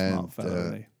such a And, smart fellow,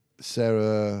 isn't he?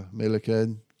 Sarah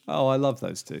Millican. Oh, I love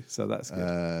those two. So that's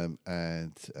good.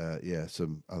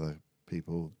 Some other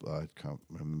people. I can't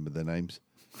remember their names,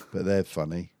 but they're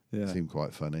funny. Yeah. Seem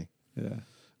quite funny. Yeah.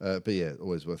 But yeah,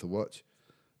 always worth a watch.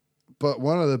 But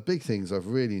one of the big things I've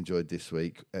really enjoyed this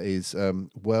week is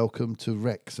Welcome to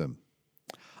Wrexham.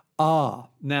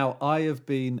 Now I have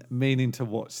been meaning to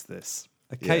watch this.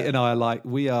 Kate and I are like,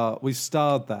 we've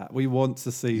starred that. We want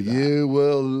to see that. You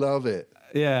will love it.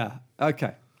 Yeah.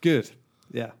 Okay. Good.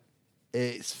 Yeah.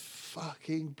 It's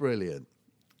fucking brilliant.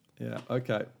 Yeah.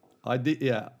 Okay. I did.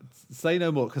 Yeah. Say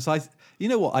no more, because you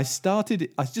know what? I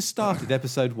just started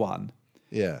episode 1,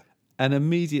 Yeah. and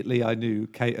immediately I knew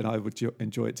Kate and I would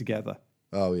enjoy it together.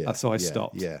 Oh yeah. So I Yeah,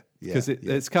 stopped. Yeah. Because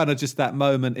it's kind of just that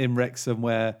moment in Wrexham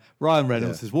where Ryan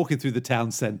Reynolds Yeah. is walking through the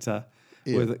town centre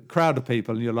with a crowd of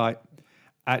people, and you're like,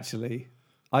 actually,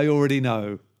 I already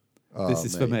know this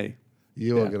is for me.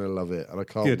 You are going to love it, and I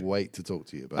can't Good. wait to talk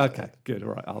to you about it. Okay, good. All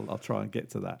right, I'll try and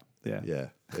get to that. Yeah. Yeah,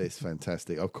 it's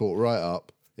fantastic. I've caught right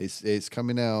up. It's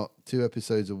coming out 2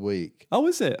 episodes a week. Oh,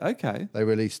 is it? Okay. They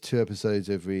release 2 episodes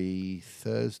every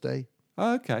Thursday.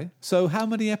 Okay. So how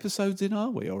many episodes in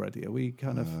are we already? Are we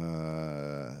kind of...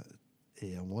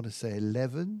 I want to say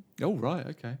 11. Oh, right.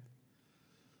 Okay.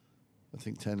 I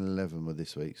think 10 and 11 were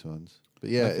this week's ones. But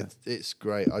yeah, it's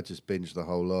great. I just binged the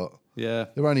whole lot. Yeah.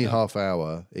 They're only half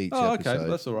hour each Oh, episode. okay.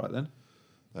 That's all right then.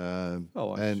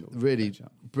 And really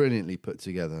brilliantly put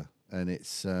together. And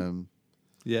it's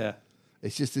Yeah.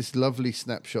 it's just this lovely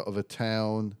snapshot of a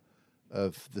town,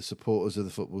 of the supporters of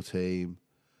the football team,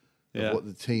 Yeah. of what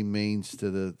the team means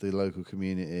to the local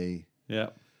community. Yeah.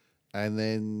 And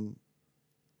then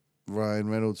Ryan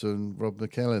Reynolds and Rob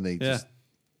McElhenney just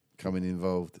coming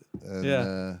involved.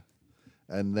 And,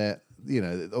 and that,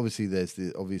 obviously there's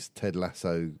the obvious Ted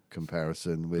Lasso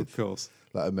comparison with Of course.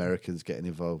 like Americans getting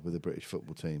involved with the British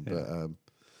football team.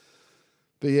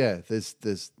 But yeah, it's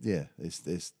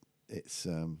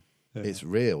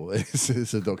real.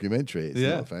 It's a documentary. It's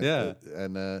not a fact.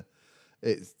 And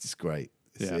it's just great.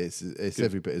 It's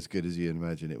every bit as good as you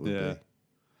imagine it would be.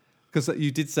 Because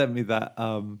you did send me that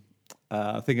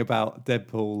thing about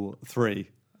Deadpool 3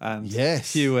 and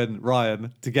Hugh and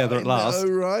Ryan together at last.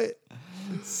 Oh, right.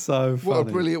 So funny. What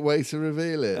a brilliant way to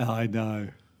reveal it. I know.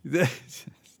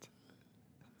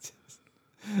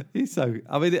 He's so...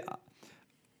 I mean,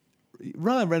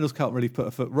 Ryan Reynolds can't really put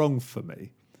a foot wrong for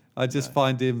me. I just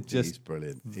find him just He's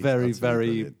brilliant. He's very, utterly very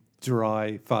brilliant.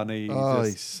 dry, funny. Oh,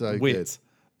 just he's so wit good.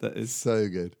 that is So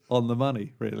good. on the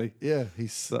money, really. Yeah,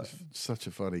 he's such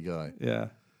a funny guy. Yeah.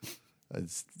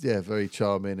 It's very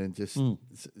charming and just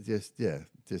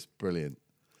brilliant.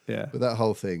 Yeah. But that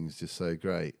whole thing's just so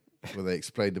great. When they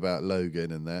explained about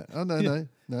Logan and that. Oh no,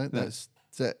 that's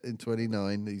set in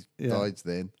 29. He died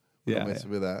then. We're not messing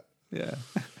with that. Yeah.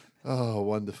 Oh,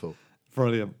 wonderful.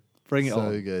 Brilliant. Bring it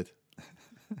on. So good.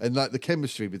 And like the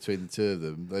chemistry between the two of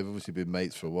them, they've obviously been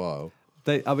mates for a while.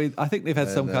 I think they've had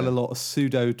some kind of lot of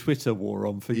pseudo Twitter war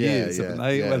on for years, haven't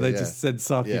they? Where they just send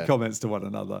sarky comments to one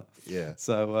another. Yeah.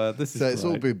 So this is So it's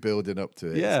all great. been building up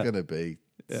to it. Yeah. It's going to be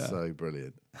so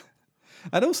brilliant.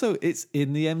 And also, it's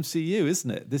in the MCU, isn't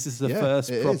it? This is the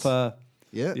first it proper,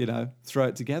 Yeah. throw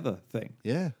it together thing.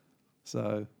 Yeah.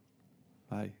 So,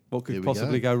 hey, what Here could we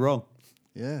possibly go wrong?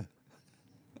 Yeah.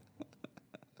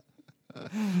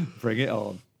 Bring it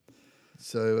on.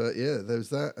 So there was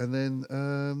that, and then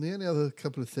the only other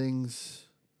couple of things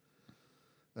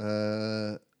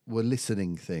were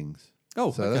listening things.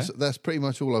 Oh, so okay. that's pretty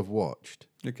much all I've watched.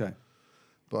 Okay.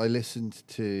 But I listened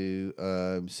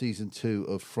to season 2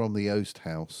 of From the Oast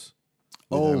House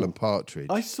with Oh, Alan Partridge.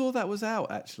 I saw that was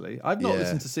out, actually. I've not Yeah.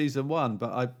 listened to season 1,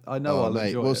 but I know I'll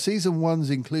enjoy well, it. season 1's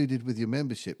included with your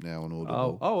membership now on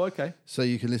Audible. Oh, okay. So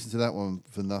you can listen to that one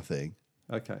for nothing.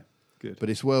 Okay, good. But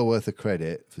it's well worth a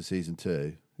credit for season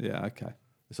 2. Yeah, okay.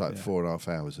 It's like 4.5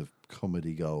 hours of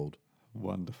comedy gold.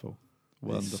 Wonderful.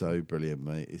 It's so brilliant,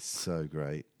 mate. It's so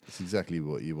great. It's exactly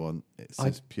what you want. It's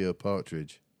just pure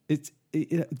Partridge. It's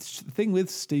the thing with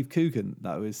Steve Coogan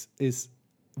though is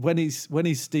when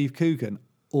he's Steve Coogan,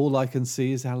 all I can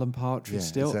see is Alan Partridge. Yeah,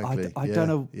 still, exactly. I don't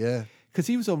know. Yeah. Because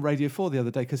he was on Radio 4 the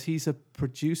other day, because he's a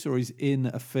producer, or he's in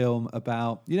a film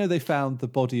about, they found the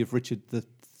body of Richard III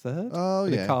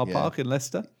in a car park in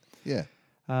Leicester. Yeah.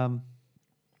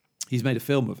 He's made a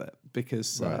film of it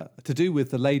because to do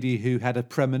with the lady who had a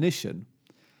premonition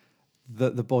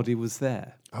that the body was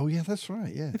there. Oh, yeah, that's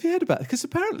right. Yeah. Have you heard about it? Because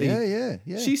apparently, Yeah.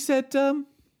 she said,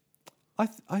 I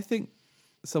think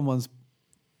someone's,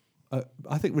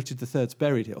 I think Richard III's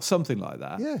buried here, or something like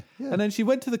that. Yeah. And then she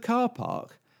went to the car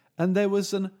park, and there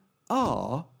was an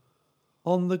R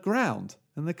on the ground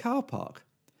in the car park.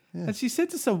 Yeah. And she said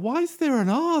to someone, why is there an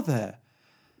R there?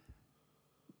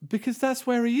 Because that's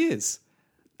where he is.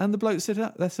 And the bloke said,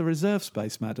 that's a reserve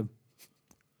space, madam.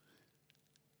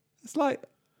 It's like,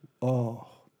 But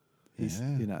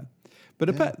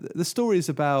the story is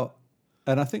about,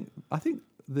 and I think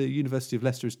the University of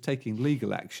Leicester is taking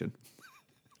legal action.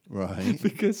 Right.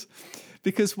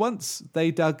 because once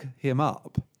they dug him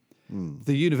up,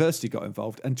 the university got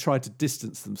involved and tried to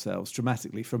distance themselves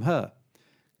dramatically from her.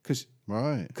 Because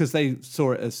they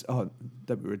saw it as,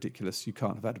 don't be ridiculous, you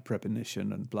can't have had a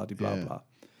premonition and blah, blah, blah.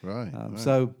 Right.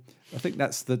 So I think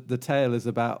that's the tale is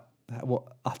about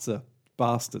what utter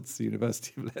bastards the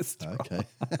University of Leicester. Okay.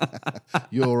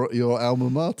 your alma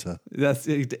mater. That's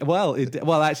well,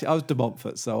 actually, I was De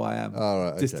Montfort, so I am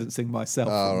distancing myself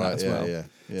from that as well. Yeah.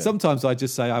 Sometimes I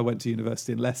just say I went to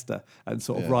university in Leicester and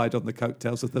sort of ride on the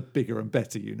coattails of the bigger and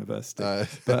better university.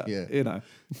 But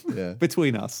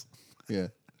between us,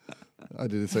 I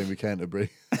do the same with Canterbury.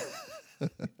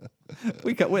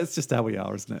 It's just how we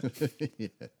are, isn't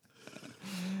it?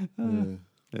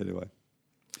 Anyway.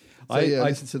 So,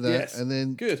 listen to that, and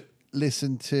then good.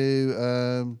 Listen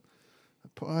to,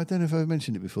 I don't know if I've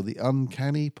mentioned it before, the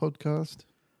Uncanny podcast.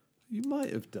 You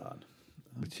might have done.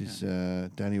 Which is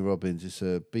Danny Robbins. It's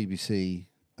a BBC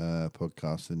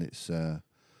podcast, and it's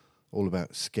all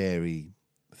about scary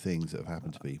things that have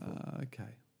happened to people.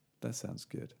 Okay, that sounds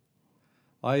good.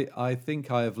 I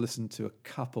think I have listened to a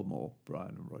couple more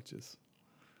Brian and Rogers.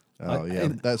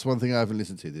 That's one thing I haven't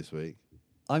listened to this week.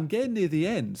 I'm getting near the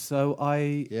end, so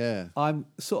I'm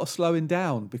sort of slowing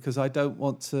down because I don't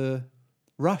want to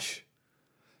rush.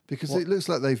 Because it looks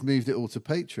like they've moved it all to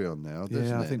Patreon now, doesn't it?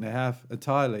 Yeah, I think they have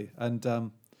entirely, and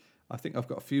I think I've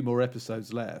got a few more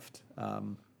episodes left.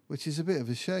 Which is a bit of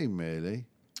a shame, really.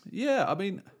 Yeah, I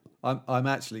mean, I'm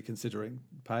actually considering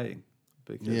paying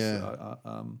because,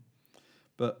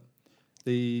 but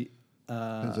the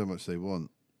depends how much they want.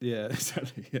 Yeah,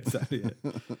 exactly.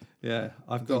 Yeah,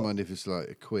 I don't mind if it's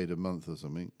like £1 a month or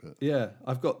something, but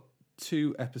I've got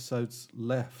 2 episodes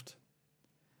left.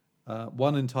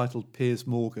 One entitled Piers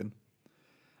Morgan.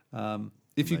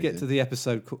 If you get to the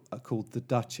episode called The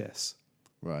Duchess,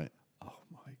 right? Oh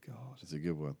my God, it's a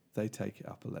good one. They take it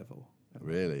up a level.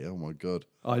 Really? Oh my God!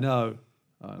 I know.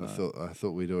 I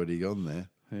thought we'd already gone there.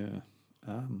 Yeah.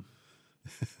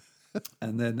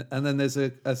 and then there's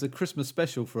a Christmas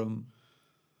special from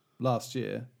last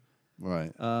year,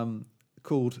 right?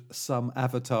 Called Some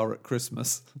Avatar at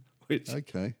Christmas, which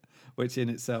in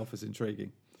itself is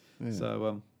intriguing. Yeah.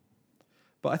 So,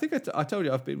 but I think I told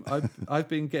you I've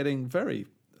been getting very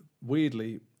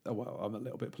weirdly. Well, I'm a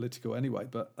little bit political anyway,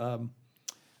 but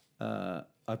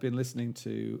I've been listening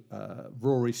to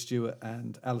Rory Stewart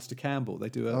and Alistair Campbell. They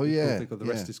do a thing called The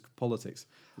Rest is Politics.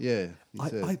 Yeah,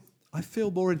 I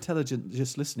feel more intelligent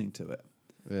just listening to it.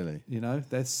 Really?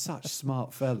 They're such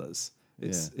smart fellas.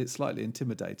 It's slightly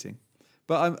intimidating,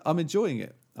 but I'm enjoying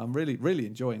it. I'm really, really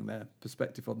enjoying their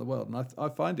perspective on the world, and I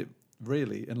find it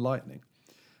really enlightening.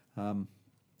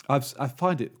 I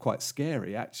find it quite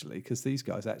scary, actually, because these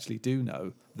guys actually do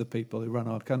know the people who run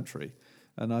our country,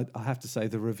 and I have to say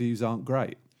the reviews aren't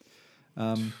great.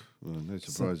 Well, no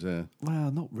surprise there. Well,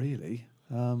 not really.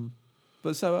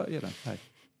 But so, hey,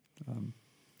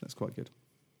 that's quite good.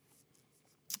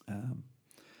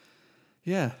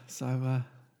 So...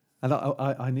 and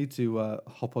I need to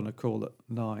hop on a call at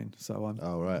 9, so I'm...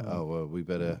 Oh, right. Well, we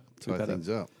better tie things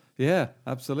up. Yeah,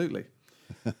 absolutely.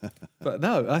 But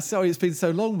no, I'm sorry it's been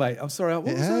so long, mate. I'm sorry.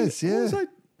 It's a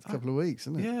couple of weeks,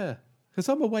 isn't it? Yeah, because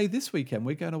I'm away this weekend.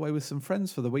 We're going away with some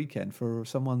friends for the weekend for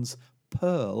someone's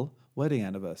Pearl wedding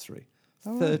anniversary.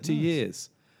 30 years.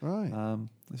 Right.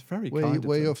 It's very kind of them.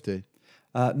 Where are you off to?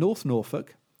 North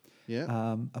Norfolk.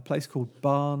 Yeah. A place called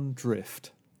Barn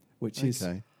Drift, which is...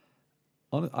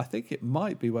 I think it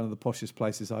might be one of the poshest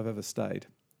places I've ever stayed.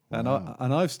 Wow.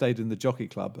 And I've stayed in the Jockey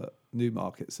Club at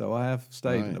Newmarket, so I have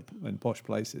stayed in posh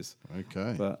places.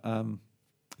 Okay. But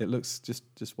it looks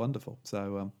just wonderful.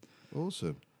 So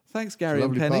awesome. Thanks, Gary it's a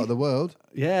lovely and Penny. Part of the world.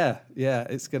 Yeah,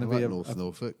 it's going to be North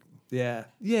Norfolk. Yeah.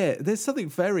 There's something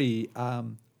very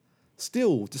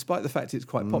still, despite the fact it's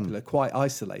quite popular, quite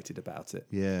isolated about it.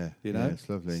 Yeah, You know, it's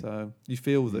lovely. So you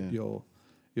feel that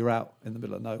you're out in the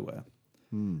middle of nowhere.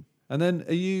 And then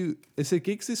is there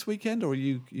gigs this weekend, or are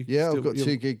you Yeah, still, I've got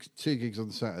you're- two gigs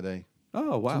on Saturday.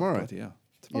 Oh wow! Tomorrow. Bloody hell.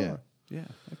 Tomorrow. Yeah.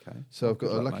 Okay. So I've got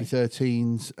Good a luck, Lucky mate.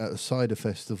 13s at a cider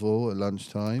festival at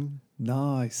lunchtime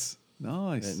Nice.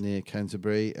 near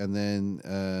Canterbury, and then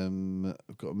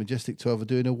I've got a Majestic 12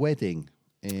 doing a wedding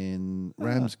in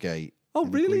Ramsgate. Oh, in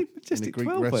a really? Greek- Majestic in a Greek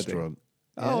 12 wedding? restaurant.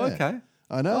 Oh, Yeah. okay.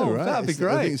 I know, Oh, right? that'd be I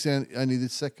great. think it's only the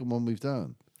second one we've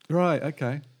done. Right.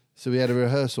 Okay. So we had a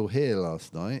rehearsal here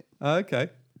last night. Okay.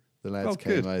 The lads Oh,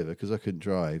 came good. over because I couldn't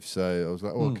drive, so I was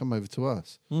like, "Oh, come over to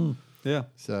us." Yeah.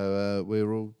 So we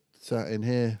were all sat in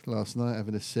here last night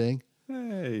having a sing.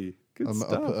 Hey. Good I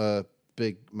stuff.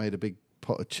 made a big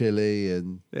pot of chili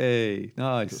and Hey. got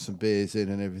Nice. some beers in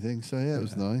and everything. So yeah, it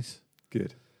was nice.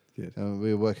 Good.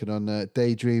 We were working on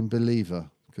Daydream Believer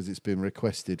because it's been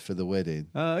requested for the wedding.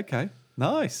 Okay.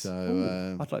 Nice. So,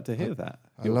 Ooh, I'd like to hear that.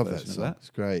 I Your love that version of song. It's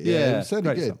great. Yeah, it sounded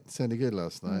great good. song. It sounded good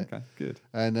last night. Okay. Good.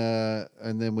 And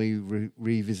then we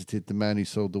revisited The Man Who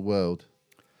Sold the World.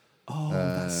 Oh,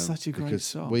 that's such a great because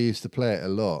song. we used to play it a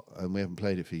lot, and we haven't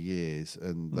played it for years.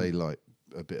 And Mm. they like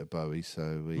a bit of Bowie,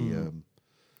 so we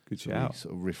Good so we shout.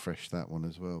 sort of refreshed that one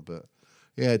as well. But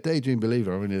yeah, Daydream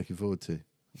Believer, I'm really looking forward to.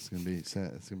 It's gonna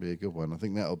be a good one. I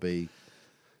think that'll be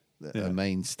a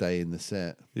mainstay in the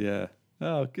set. Yeah.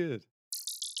 Oh, good.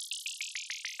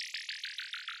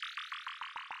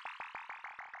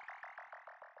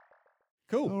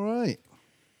 Cool. All right.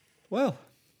 Well,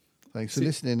 Thanks for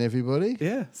listening, everybody.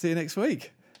 yeah. See you next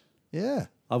week. Yeah.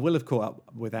 I will have caught up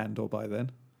with Andor by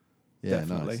then. Yeah,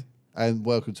 Definitely. nice. And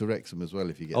welcome to Wrexham as well,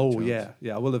 if you get a Oh chance.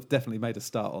 yeah. I will have definitely made a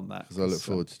start on that. Because I look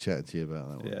forward to chatting to you about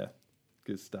that one. Yeah.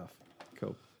 Good stuff.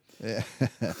 Cool. Yeah.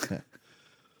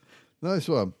 Nice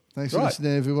one. Thanks for Right.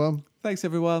 listening, everyone. Thanks,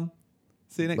 everyone.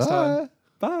 See you next Bye.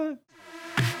 time. Bye.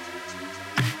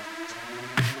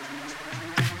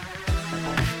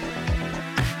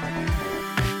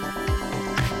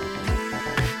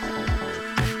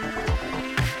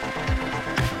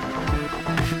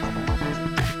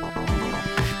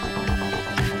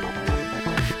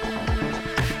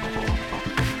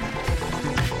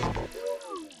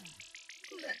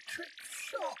 Electric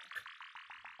shock.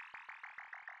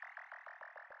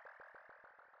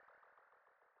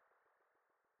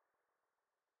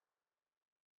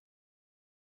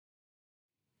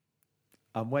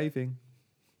 I'm waving.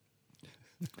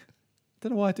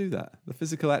 Don't know why I do that. The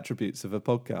physical attributes of a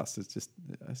podcast is just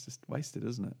wasted,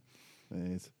 isn't it?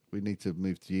 It is. We need to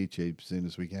move to YouTube as soon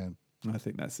as we can. I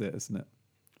think that's it, isn't it?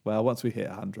 Well, once we hit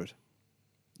 100,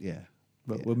 Yeah.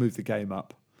 but yeah. we'll move the game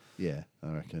up. Yeah, I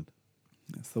reckon.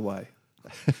 That's the way.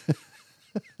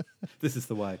 This is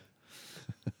the way.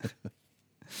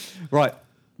 Right,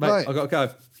 mate. Right. I've got to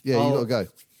go. Yeah, you got to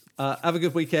go. Have a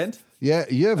good weekend. Yeah,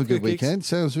 you have a good good gigs. weekend.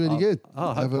 Sounds really good.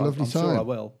 Oh, Have a lovely I'm time. sure I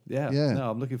will. Yeah. Yeah.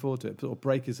 No, I'm looking forward to it. Sort of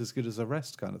break is as good as a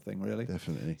rest kind of thing, really.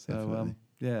 Definitely. So, definitely.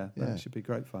 yeah, Yeah. that should be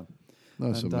great fun.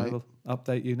 Nice and one, I mate. will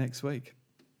update you next week.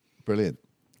 Brilliant.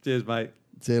 Cheers, mate.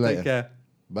 See you later. Take care.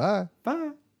 Bye.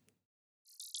 Bye.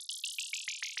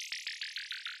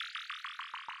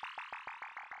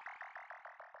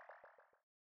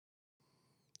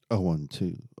 Oh, 1,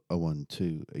 2. Oh, 1,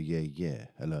 2. Yeah, yeah.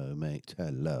 Hello, mate.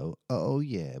 Hello. Oh,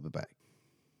 yeah. We're back.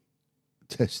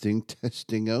 Testing,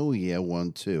 testing. Oh, yeah.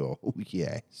 1, 2. Oh,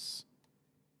 yes.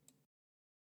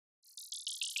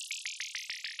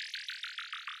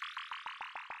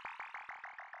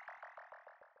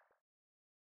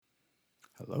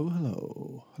 Hello,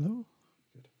 hello, hello.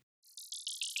 Good.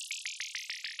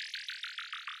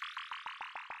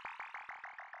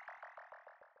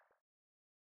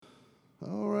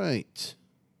 All right.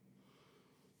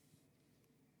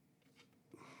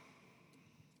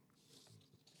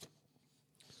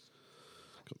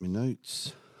 Got my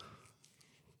notes.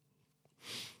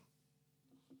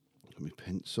 Got my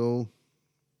pencil.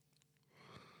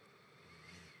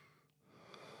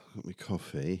 Got my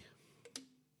coffee.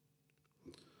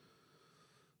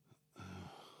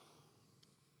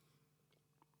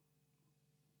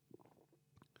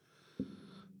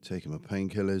 Taking my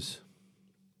painkillers.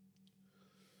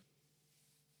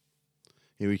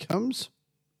 Here he comes.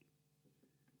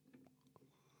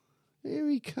 Here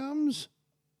he comes.